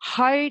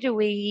 how do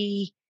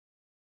we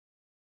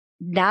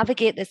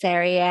navigate this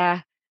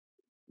area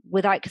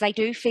without, because I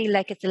do feel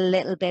like it's a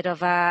little bit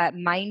of a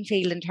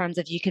minefield in terms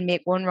of you can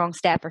make one wrong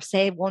step or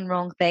say one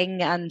wrong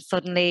thing and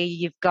suddenly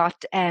you've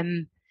got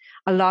a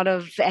lot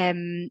of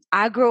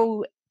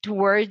aggro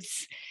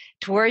towards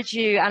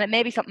you, and it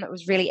may be something that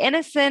was really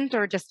innocent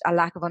or just a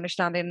lack of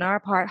understanding on our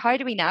part. How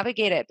do we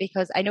navigate it?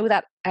 Because I know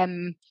that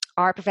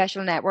our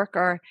professional network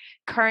are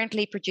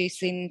currently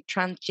producing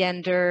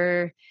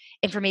transgender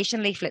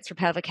information leaflets for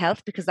pelvic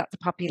health, because that's a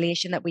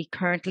population that we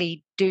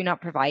currently do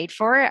not provide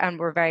for, and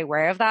we're very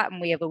aware of that,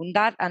 and we have owned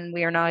that, and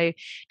we are now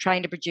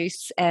trying to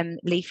produce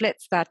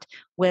leaflets that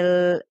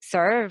will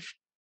serve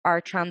our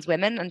trans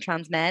women and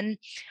trans men.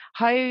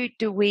 How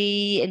do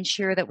we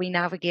ensure that we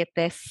navigate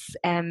this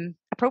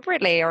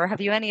appropriately, or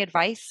have you any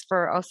advice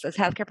for us as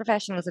healthcare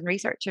professionals and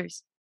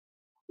researchers?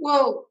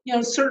 Well,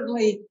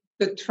 certainly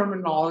the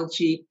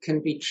terminology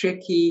can be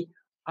tricky.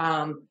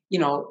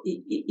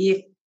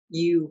 If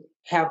you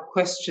have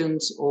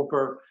questions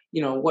over,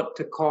 what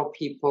to call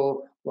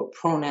people, what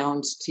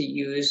pronouns to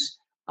use,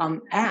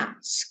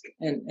 ask,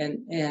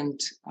 and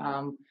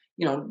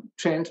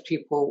trans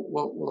people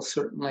will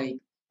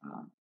certainly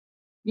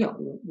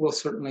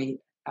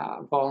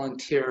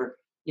volunteer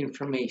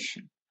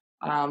information.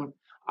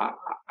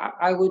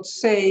 I would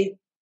say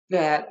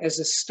that as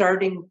a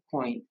starting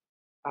point,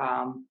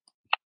 I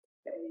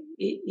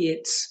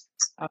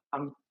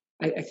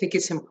think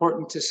it's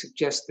important to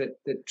suggest that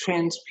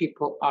trans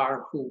people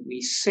are who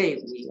we say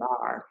we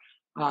are.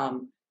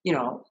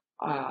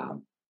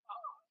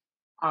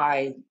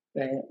 I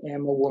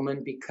am a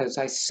woman because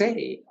I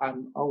say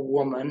I'm a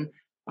woman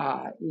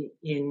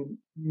in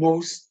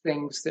most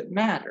things that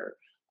matter.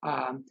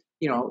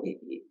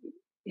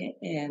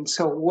 And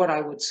so what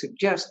I would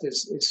suggest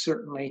is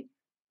certainly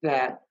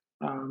that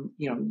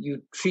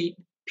you treat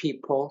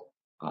people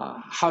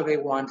how they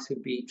want to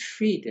be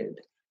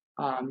treated.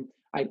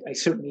 I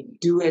certainly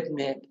do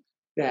admit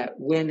that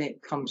when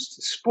it comes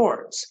to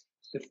sports,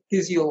 the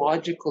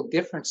physiological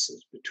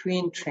differences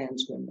between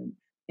trans women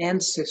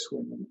and cis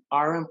women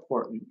are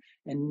important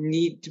and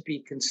need to be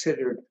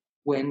considered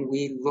when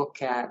we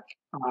look at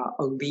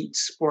elite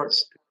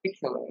sports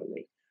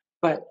particularly.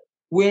 But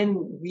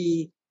when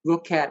we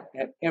look at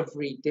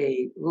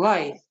everyday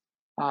life,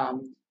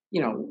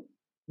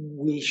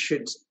 we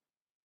should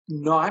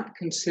not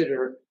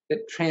consider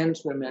that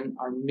trans women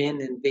are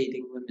men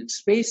invading women's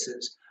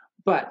spaces,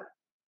 but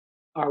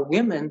are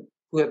women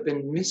who have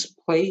been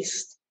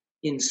misplaced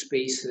in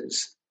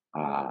spaces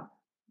up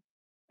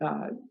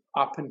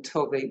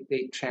until they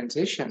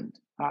transitioned.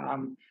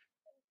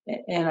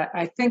 And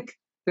I think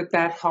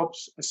that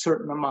helps a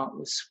certain amount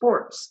with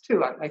sports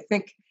too. I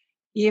think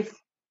if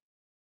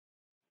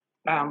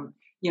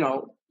you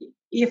know,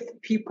 if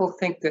people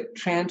think that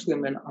trans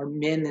women are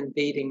men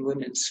invading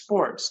women's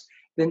sports,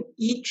 then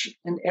each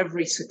and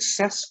every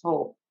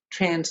successful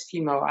trans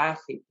female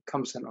athlete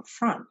becomes an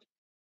affront.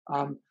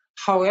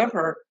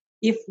 However,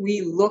 if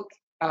we look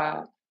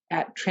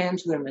at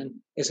trans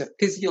women as a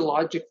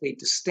physiologically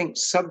distinct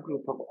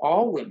subgroup of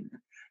all women,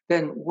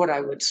 then what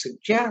I would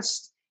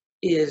suggest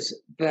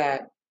is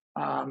that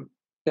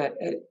that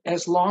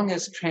as long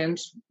as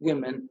trans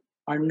women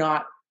are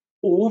not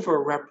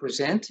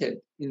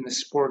overrepresented in the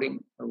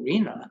sporting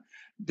arena,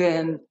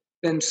 then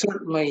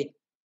certainly,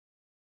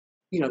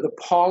 the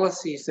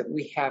policies that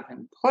we have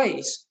in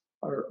place,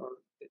 or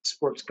that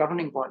sports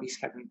governing bodies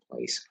have in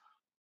place,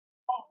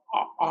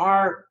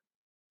 are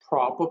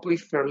probably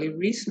fairly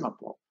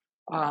reasonable.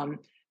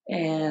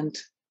 And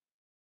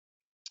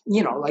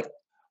like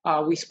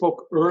we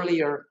spoke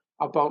earlier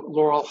about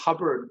Laurel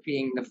Hubbard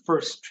being the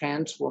first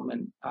trans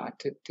woman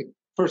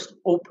first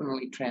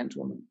openly trans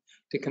woman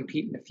to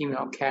compete in the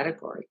female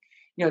category.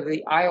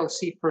 The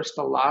IOC first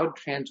allowed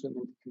trans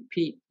women to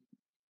compete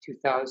in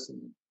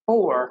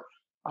 2004,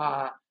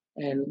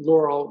 and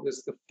Laurel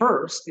was the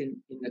first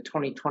in the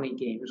 2020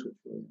 games, which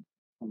were in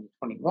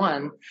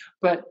 2021.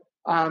 But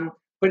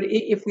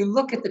if we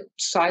look at the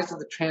size of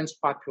the trans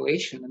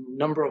population and the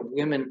number of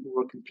women who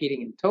were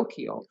competing in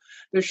Tokyo,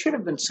 there should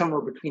have been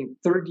somewhere between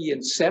 30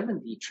 and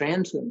 70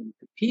 trans women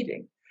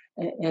competing.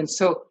 And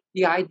so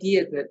the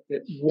idea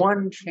that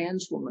one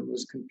trans woman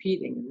was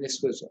competing and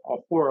this was a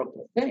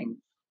horrible thing,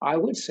 I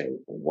would say,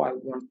 well, why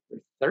weren't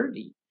there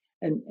 30?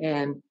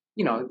 And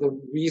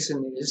the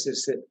reason is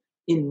that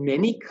in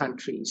many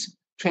countries,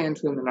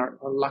 trans women are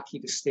lucky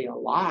to stay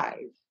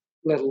alive,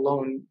 let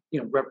alone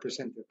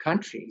represent their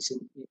countries in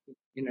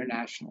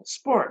international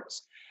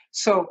sports.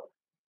 So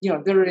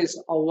there is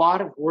a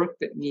lot of work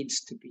that needs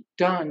to be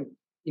done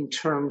in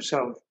terms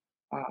of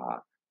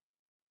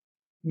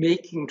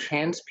making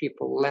trans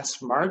people less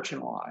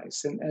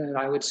marginalized. And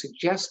I would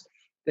suggest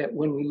that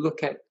when we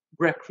look at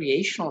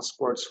recreational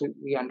sports,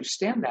 we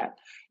understand that,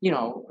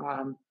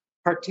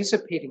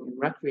 participating in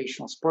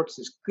recreational sports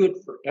is good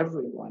for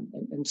everyone.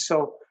 And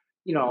so,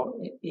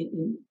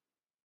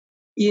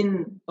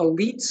 in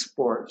elite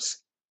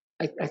sports,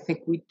 I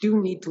think we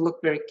do need to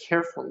look very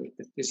carefully at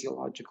the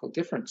physiological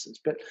differences.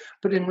 But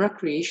in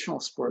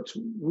recreational sports,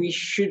 we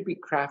should be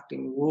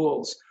crafting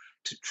rules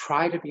to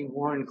try to be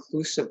more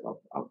inclusive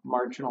of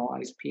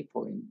marginalized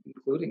people,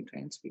 including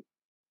trans people.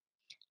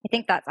 I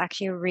think that's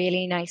actually a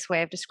really nice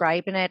way of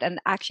describing it. And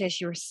actually, as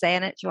you were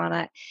saying it,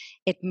 Joanna,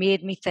 it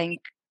made me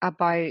think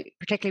about,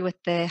 particularly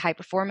with the high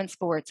performance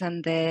sports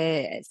and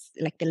the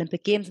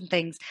Olympic Games and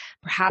things,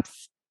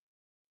 perhaps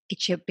it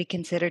should be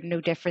considered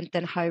no different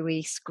than how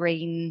we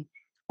screen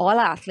all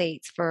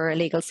athletes for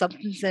illegal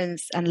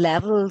substances and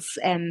levels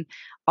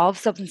of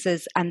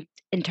substances, and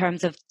in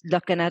terms of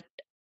looking at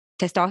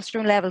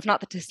testosterone levels. Not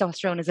that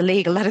testosterone is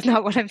illegal, that is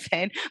not what I'm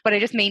saying, but I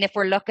just mean if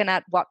we're looking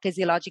at what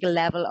physiological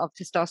level of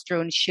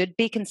testosterone should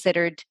be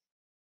considered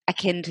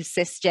akin to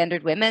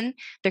cisgendered women,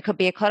 there could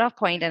be a cutoff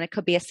point and it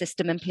could be a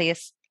system in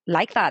place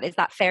like that. Is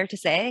that fair to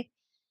say?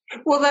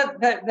 Well,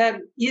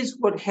 that is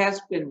what has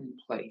been in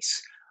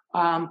place.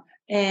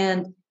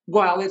 And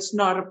while it's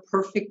not a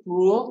perfect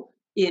rule,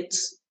 it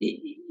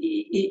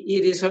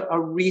is a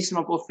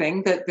reasonable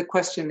thing. That the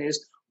question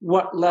is,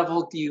 what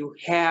level do you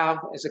have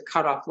as a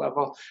cutoff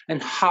level,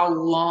 and how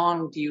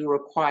long do you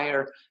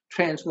require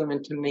trans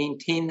women to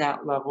maintain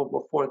that level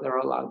before they're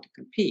allowed to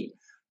compete?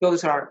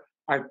 Those are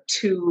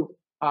two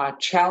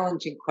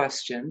challenging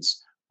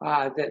questions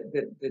that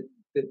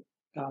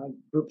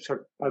groups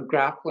are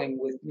grappling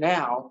with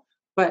now.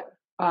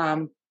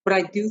 But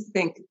I do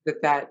think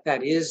that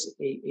is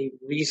a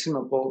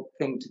reasonable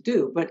thing to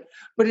do. But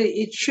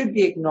it should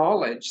be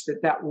acknowledged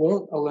that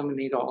won't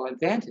eliminate all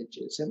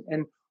advantages.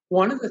 And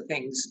one of the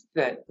things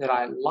that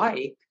I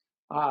like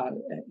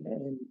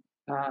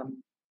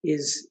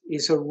is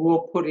a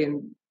rule put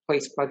in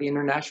place by the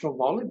International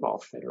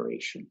Volleyball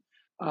Federation.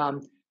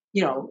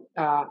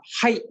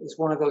 Height is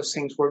one of those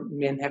things where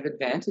men have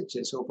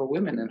advantages over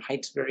women, and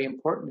height's very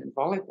important in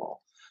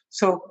volleyball.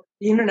 So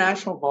the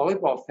International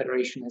Volleyball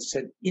Federation has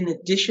said, in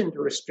addition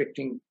to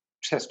restricting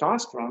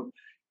testosterone,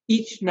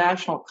 each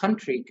national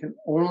country can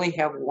only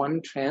have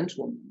one trans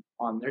woman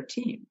on their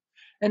team.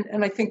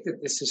 And I think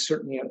that this is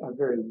certainly a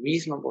very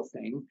reasonable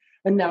thing.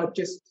 And now,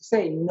 just to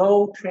say,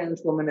 no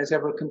trans woman has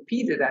ever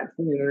competed at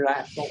an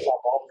international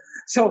level.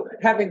 So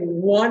having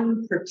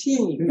one per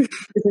team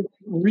isn't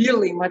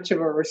really much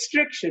of a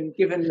restriction,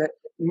 given that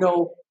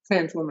no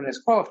trans woman has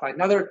qualified.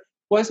 Now, there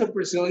was a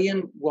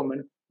Brazilian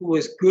woman who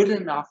was good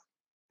enough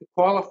to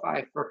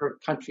qualify for her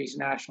country's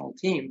national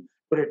team,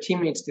 but her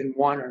teammates didn't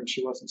want her and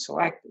she wasn't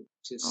selected,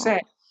 which is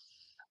sad.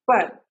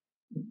 But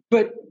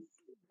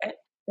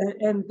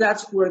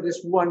that's where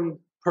this one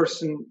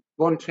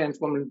trans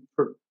woman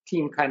per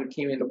team kind of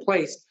came into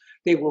place.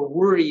 They were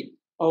worried,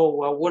 oh,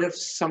 well, what if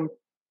some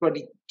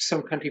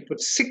country put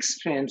 6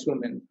 trans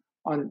women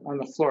on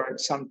the floor at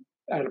some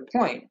at a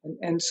point.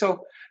 And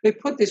so they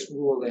put this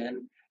rule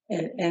in,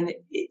 and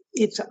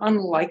it's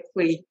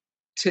unlikely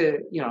to,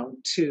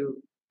 to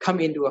come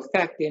into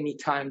effect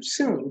anytime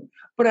soon.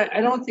 But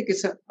I don't think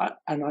it's an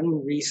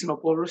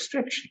unreasonable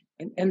restriction.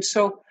 And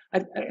so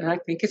I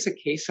think it's a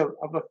case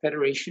of a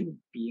federation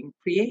being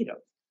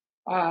creative.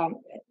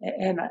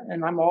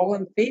 And I'm all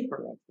in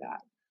favor of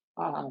that.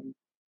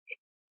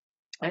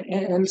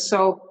 And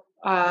so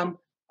I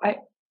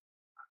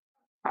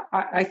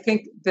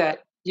think that,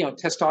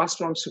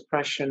 testosterone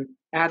suppression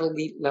at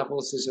elite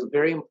levels is a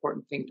very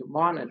important thing to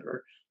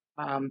monitor.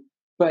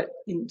 But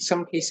in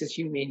some cases,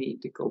 you may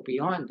need to go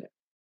beyond it.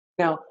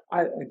 Now,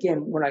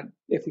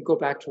 if we go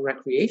back to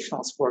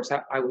recreational sports,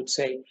 I would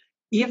say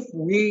if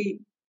the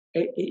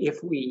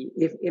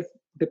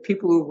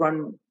people who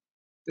run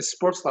the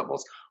sports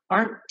levels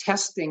aren't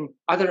testing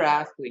other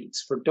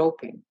athletes for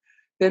doping,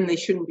 then they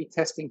shouldn't be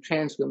testing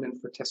trans women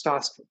for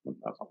testosterone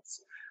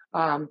levels.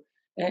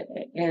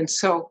 And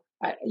so,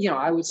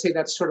 I would say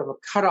that's sort of a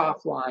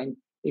cutoff line.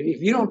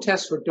 If you don't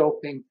test for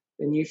doping,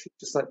 then you should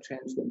just let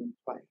trans women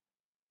play.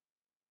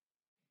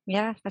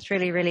 Yeah, that's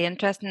really, really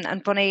interesting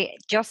and funny.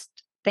 Just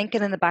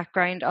thinking in the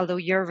background, although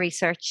your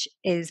research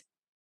is,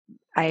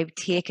 I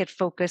take it,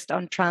 focused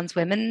on trans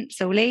women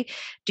solely,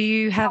 do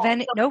you have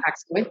any? No,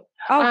 actually.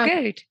 Oh,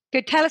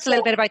 good. Tell us a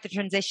little bit about the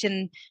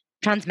transition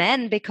trans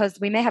men, because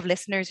we may have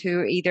listeners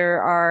who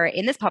either are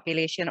in this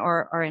population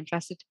or are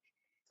interested.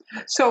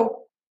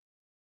 So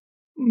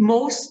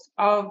most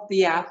of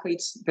the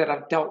athletes that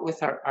I've dealt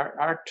with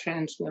are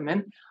trans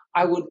women.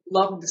 I would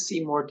love to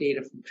see more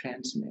data from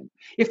trans men.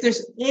 If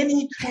there's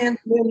any trans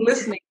men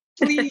listening,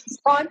 please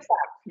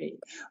contact me.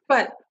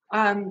 But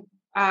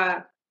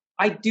I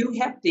do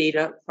have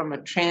data from a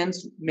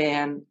trans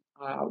man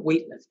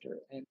weightlifter.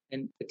 And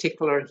in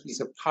particular, he's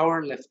a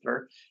power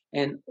lifter.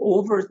 And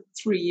over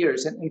 3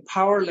 years, and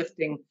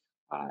powerlifting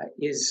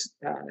is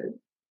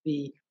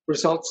the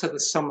results of the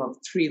sum of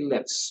 3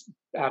 lifts,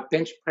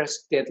 bench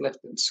press,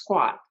 deadlift, and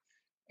squat.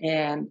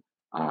 And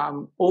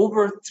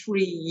over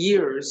 3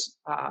 years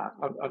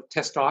of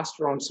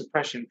testosterone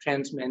suppression,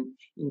 trans men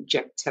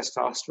inject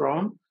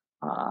testosterone,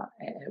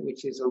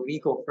 which is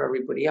illegal for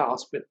everybody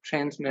else, but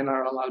trans men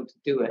are allowed to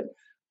do it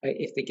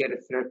if they get a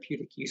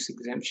therapeutic use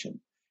exemption.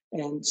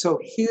 And so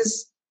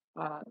his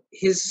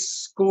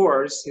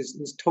scores,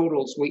 his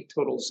totals, weight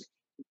totals,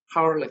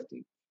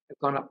 powerlifting have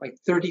gone up by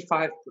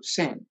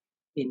 35%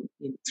 in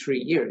 3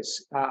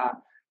 years.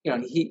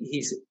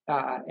 He's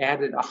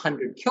added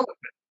 100 kilograms,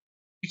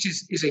 which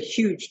is a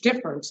huge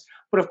difference.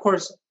 But of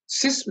course,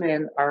 cis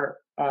men are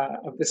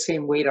of the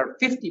same weight are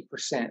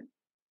 50%.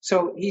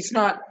 So he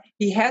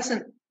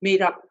hasn't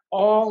made up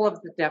all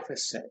of the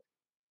deficit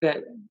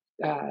that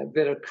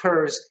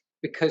occurs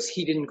because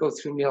he didn't go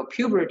through male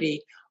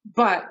puberty,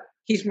 but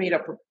he's made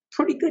up a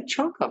pretty good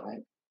chunk of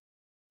it.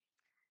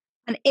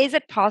 And is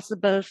it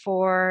possible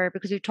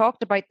because we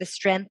talked about the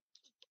strength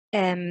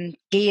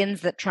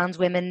gains that trans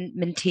women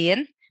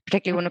maintain,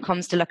 particularly when it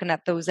comes to looking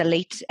at those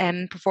elite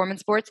performance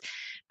sports,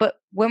 but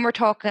when we're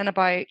talking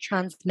about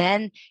trans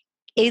men,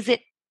 is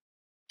it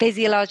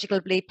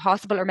physiologically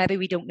possible, or maybe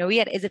we don't know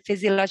yet, is it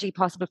physiologically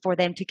possible for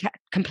them to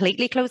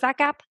completely close that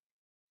gap?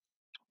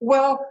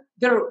 Well,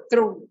 there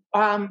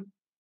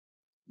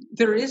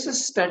is a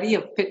study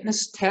of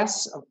fitness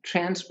tests of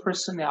trans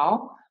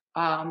personnel,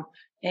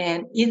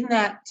 and in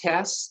that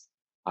test,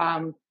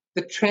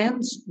 the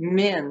trans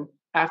men,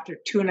 after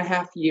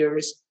 2.5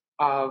 years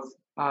of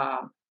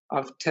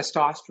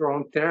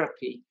testosterone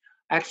therapy,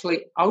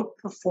 actually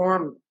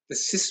outperformed the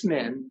cis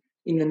men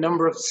in the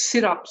number of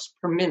sit-ups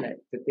per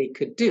minute that they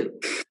could do.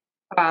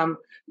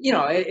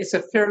 It's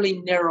a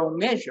fairly narrow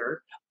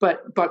measure,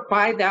 but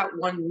by that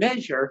one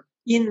measure,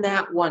 in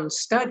that one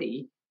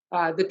study,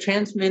 the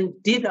trans men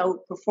did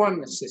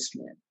outperform the cis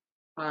men.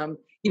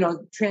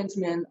 Trans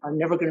men are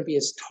never going to be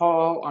as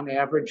tall on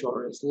average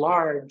or as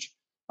large.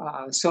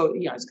 So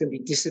it's going to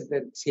be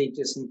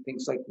disadvantageous in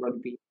things like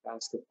rugby,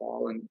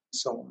 basketball, and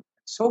so on and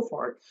so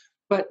forth.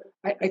 But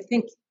I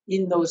think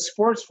in those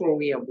sports where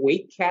we have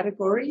weight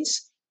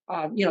categories,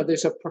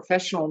 there's a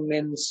professional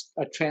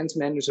a trans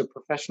man who's a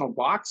professional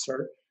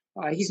boxer.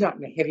 He's not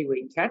in the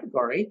heavyweight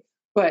category,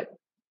 but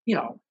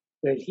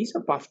he's a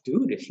buff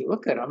dude if you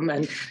look at him,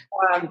 and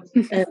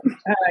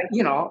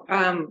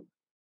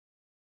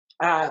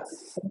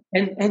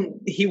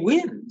he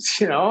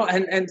wins,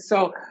 and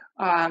so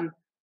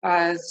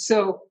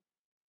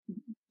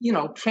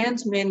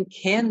trans men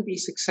can be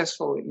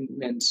successful in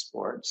men's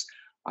sports.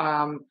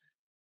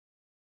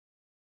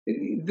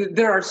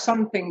 There are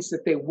some things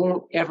that they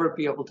won't ever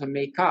be able to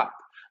make up,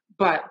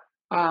 but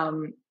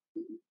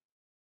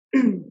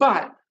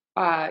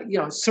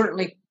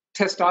certainly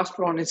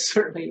testosterone is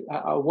certainly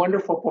a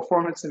wonderful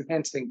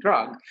performance-enhancing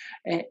drug,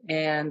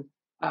 and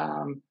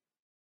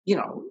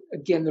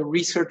again, the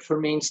research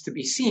remains to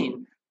be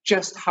seen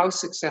just how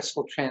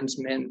successful trans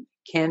men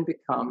can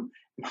become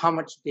and how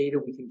much data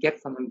we can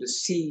get from them to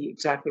see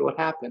exactly what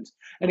happens.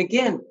 And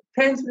again,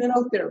 trans men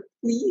out there,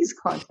 please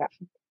contact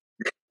me.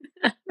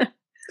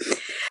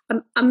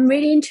 I'm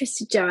really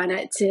interested,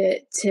 Joanna,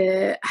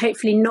 to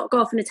hopefully not go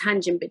off on a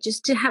tangent, but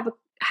just to have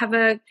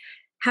a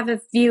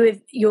view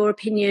of your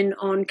opinion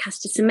on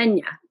Caster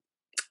Semenya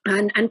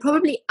and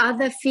probably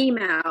other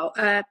female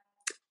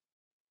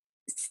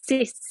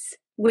cis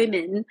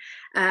women,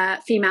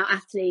 female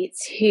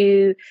athletes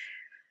who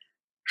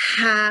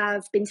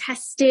have been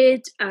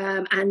tested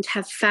and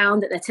have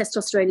found that their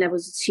testosterone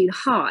levels are too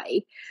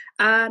high.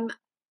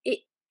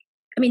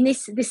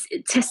 This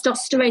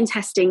testosterone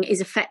testing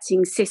is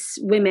affecting cis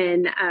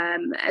women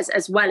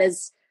as well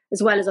as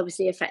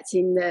obviously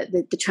affecting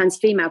the trans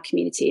female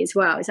community as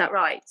well. Is that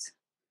right?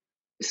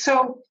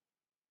 So,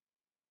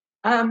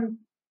 the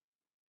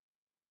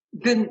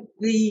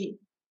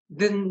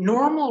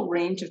normal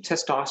range of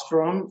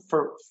testosterone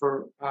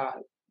for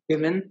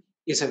women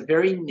is a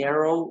very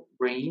narrow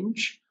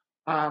range,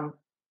 and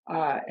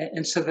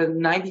so the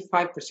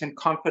 95%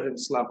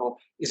 confidence level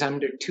is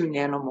under 2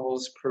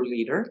 nanomoles per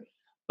liter.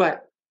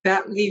 But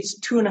that leaves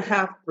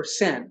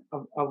 2.5%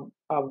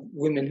 of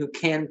women who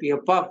can be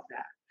above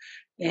that.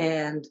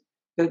 And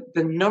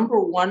the number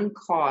one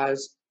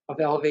cause of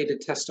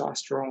elevated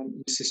testosterone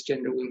in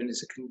cisgender women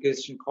is a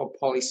condition called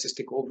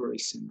polycystic ovary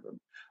syndrome,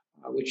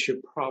 which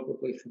you're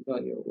probably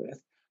familiar with.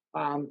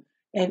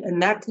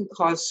 And that can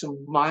cause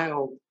some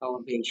mild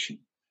elevation.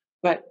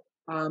 But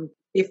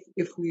if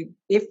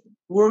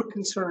we're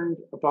concerned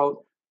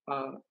about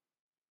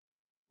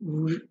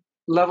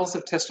levels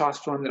of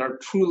testosterone that are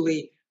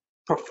truly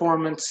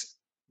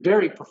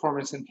very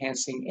performance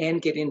enhancing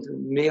and get into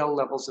male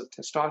levels of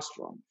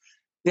testosterone,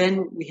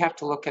 then we have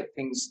to look at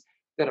things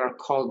that are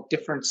called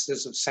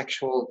differences of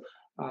sexual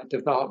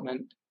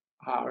development,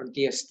 or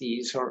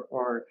DSDs,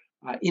 or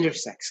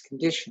intersex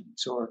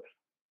conditions, or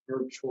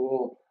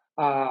virtual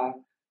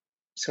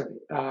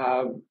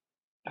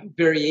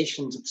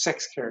variations of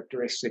sex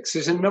characteristics.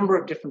 There's a number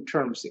of different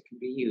terms that can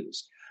be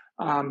used.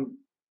 And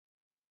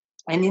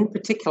in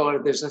particular,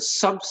 there's a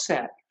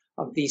subset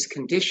of these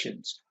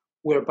conditions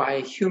whereby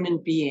a human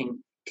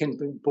being can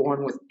be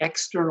born with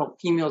external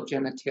female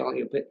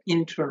genitalia but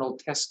internal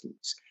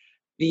testes.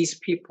 These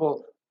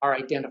people are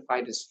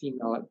identified as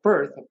female at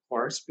birth, of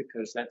course,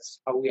 because that's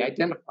how we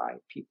identify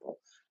people.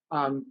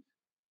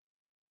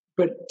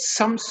 But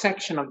some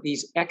section of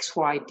these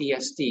XY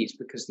DSDs,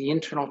 because the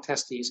internal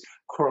testes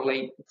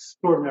correlate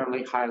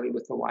extraordinarily highly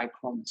with the Y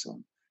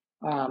chromosome.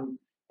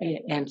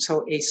 And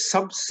so a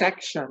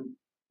subsection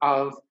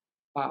of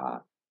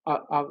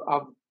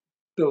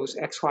those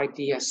XY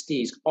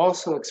DSDs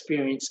also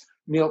experience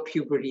male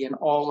puberty and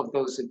all of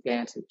those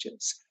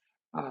advantages.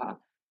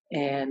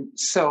 And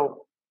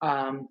so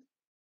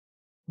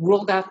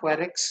World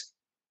Athletics,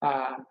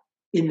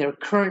 in their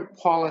current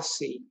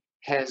policy,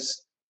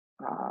 has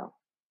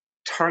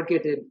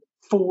targeted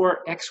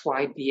 4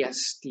 XY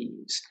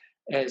DSDs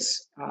as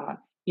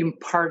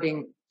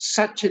imparting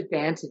such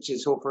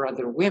advantages over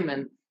other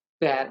women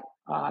that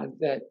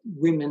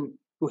women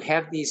who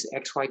have these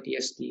XY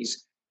DSDs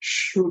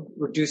should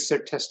reduce their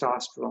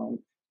testosterone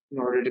in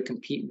order to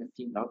compete in the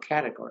female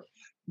category.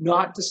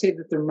 Not to say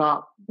that they're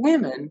not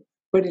women,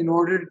 but in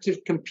order to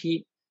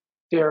compete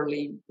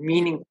fairly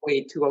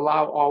meaningfully, to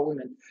allow all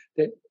women,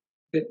 that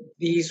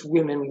these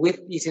women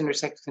with these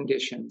intersex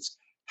conditions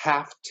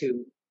have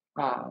to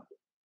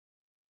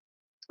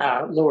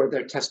lower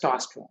their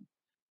testosterone.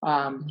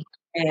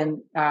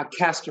 And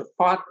Caster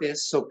fought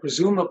this, so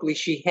presumably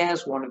she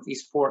has one of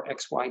these 4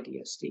 XY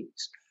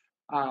DSDs.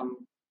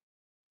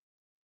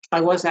 I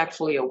was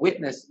actually a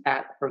witness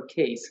at her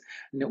case,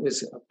 and it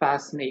was a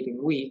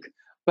fascinating week.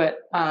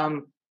 But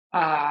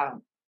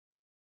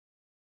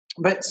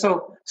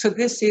so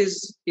this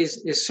is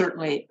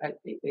certainly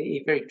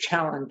a very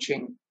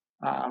challenging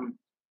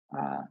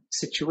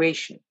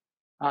situation.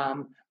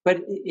 But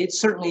it's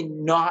certainly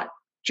not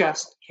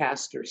just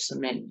Caster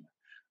Semenya.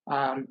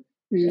 And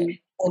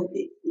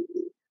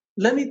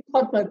let me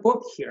plug my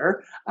book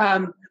here.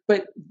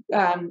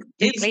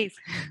 Please.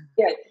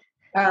 Yeah,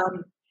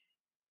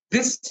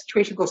 this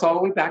situation goes all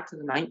the way back to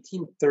the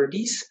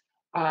 1930s.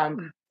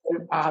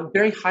 A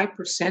very high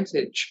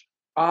percentage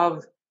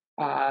of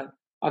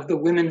the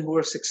women who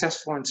were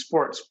successful in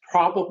sports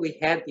probably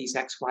had these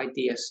XY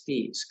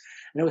DSDs.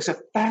 And it was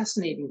a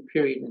fascinating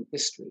period in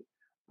history.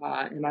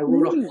 And I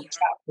wrote a whole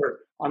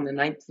chapter on the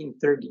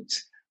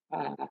 1930s.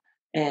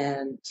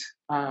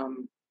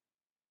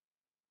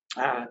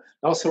 I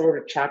also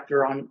wrote a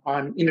chapter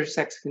on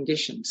intersex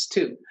conditions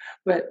too.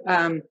 But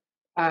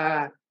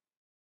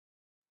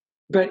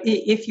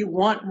if you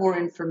want more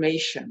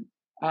information,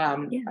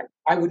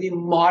 I would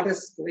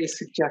immodestly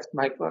suggest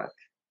my book.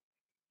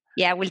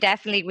 Yeah, we'll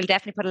definitely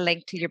put a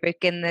link to your book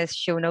in the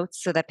show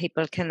notes so that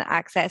people can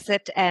access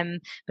it.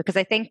 Because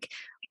I think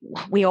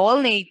we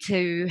all need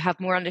to have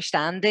more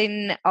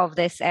understanding of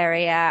this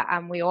area,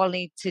 and we all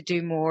need to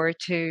do more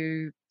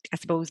to, I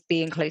suppose,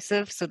 be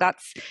inclusive. So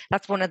that's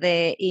one of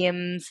the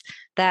aims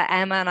that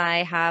Emma and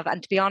I have.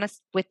 And to be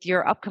honest, with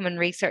your upcoming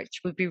research,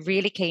 we'd be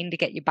really keen to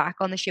get you back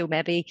on the show,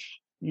 maybe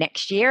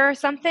next year or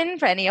something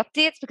for any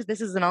updates, because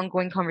this is an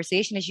ongoing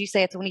conversation. As you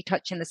say, it's only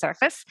touching the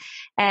surface,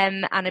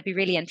 and it'd be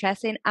really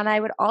interesting. And I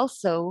would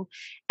also,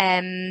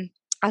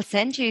 I'll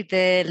send you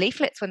the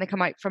leaflets when they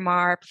come out from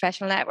our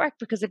professional network,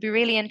 because it'd be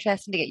really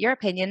interesting to get your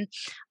opinion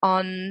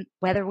on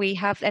whether we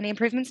have any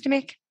improvements to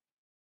make.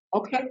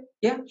 Okay.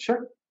 Yeah,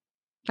 sure.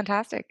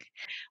 Fantastic.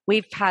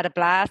 We've had a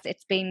blast.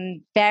 It's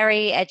been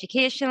very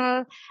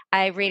educational.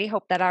 I really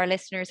hope that our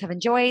listeners have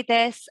enjoyed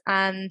this.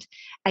 And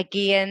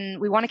again,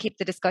 we want to keep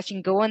the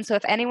discussion going. So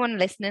if anyone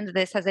listening to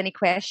this has any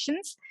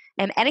questions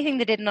and anything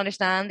they didn't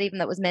understand, even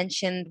that was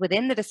mentioned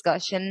within the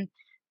discussion,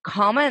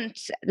 comment,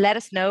 let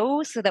us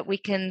know so that we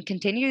can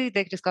continue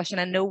the discussion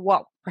and know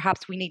what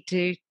perhaps we need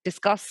to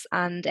discuss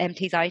and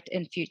tease out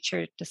in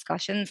future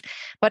discussions.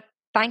 But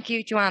thank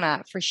you,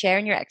 Joanna, for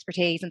sharing your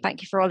expertise, and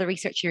thank you for all the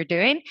research you're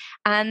doing.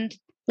 And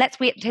let's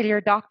wait until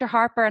you're Dr.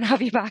 Harper and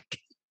have you back.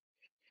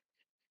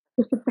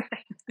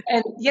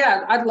 And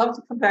yeah, I'd love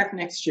to come back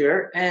next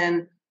year.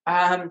 And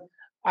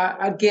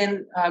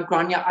again,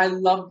 Grania, I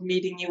love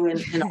meeting you in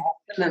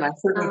Austin, and I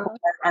certainly hope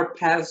our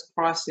paths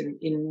cross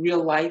in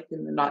real life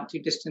in the not too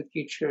distant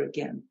future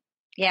again.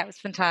 Yeah, it was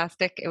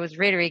fantastic. It was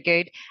really, really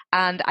good.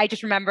 And I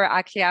just remember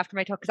actually after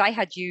my talk, because I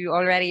had you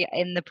already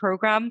in the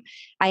program,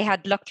 I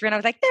had looked through and I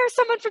was like, there's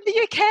someone from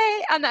the UK.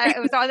 And I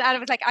was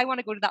like, I want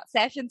to go to that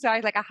session. So I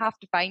was like, I have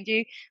to find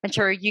you. And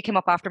sure, you came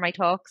up after my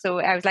talk. So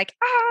I was like,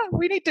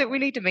 we need to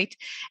meet.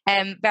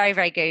 Very,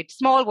 very good.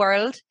 Small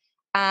world.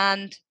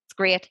 And it's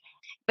great.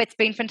 But it's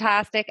been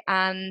fantastic.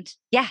 And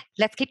yeah,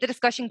 let's keep the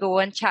discussion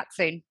going. Chat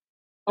soon.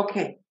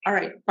 Okay. All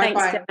right. Bye-bye.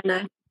 Thanks,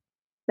 Joanna.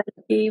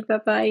 Thank you.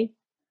 Bye-bye.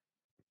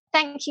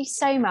 Thank you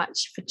so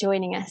much for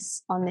joining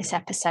us on this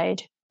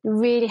episode. We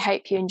really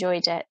hope you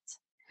enjoyed it.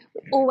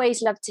 We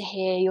always love to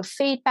hear your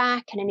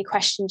feedback and any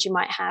questions you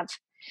might have.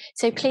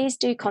 So please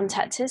do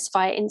contact us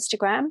via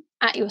Instagram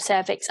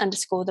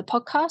 @yourcervix_the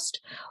podcast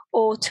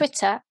or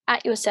Twitter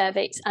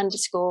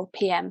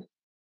 @yourcervix_PM.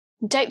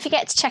 And don't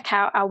forget to check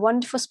out our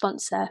wonderful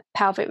sponsor,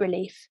 Pelvic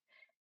Relief.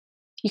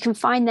 You can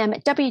find them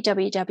at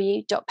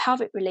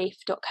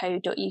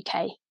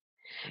www.pelvicrelief.co.uk.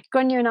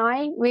 Grania and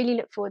I really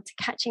look forward to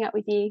catching up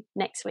with you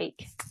next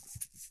week.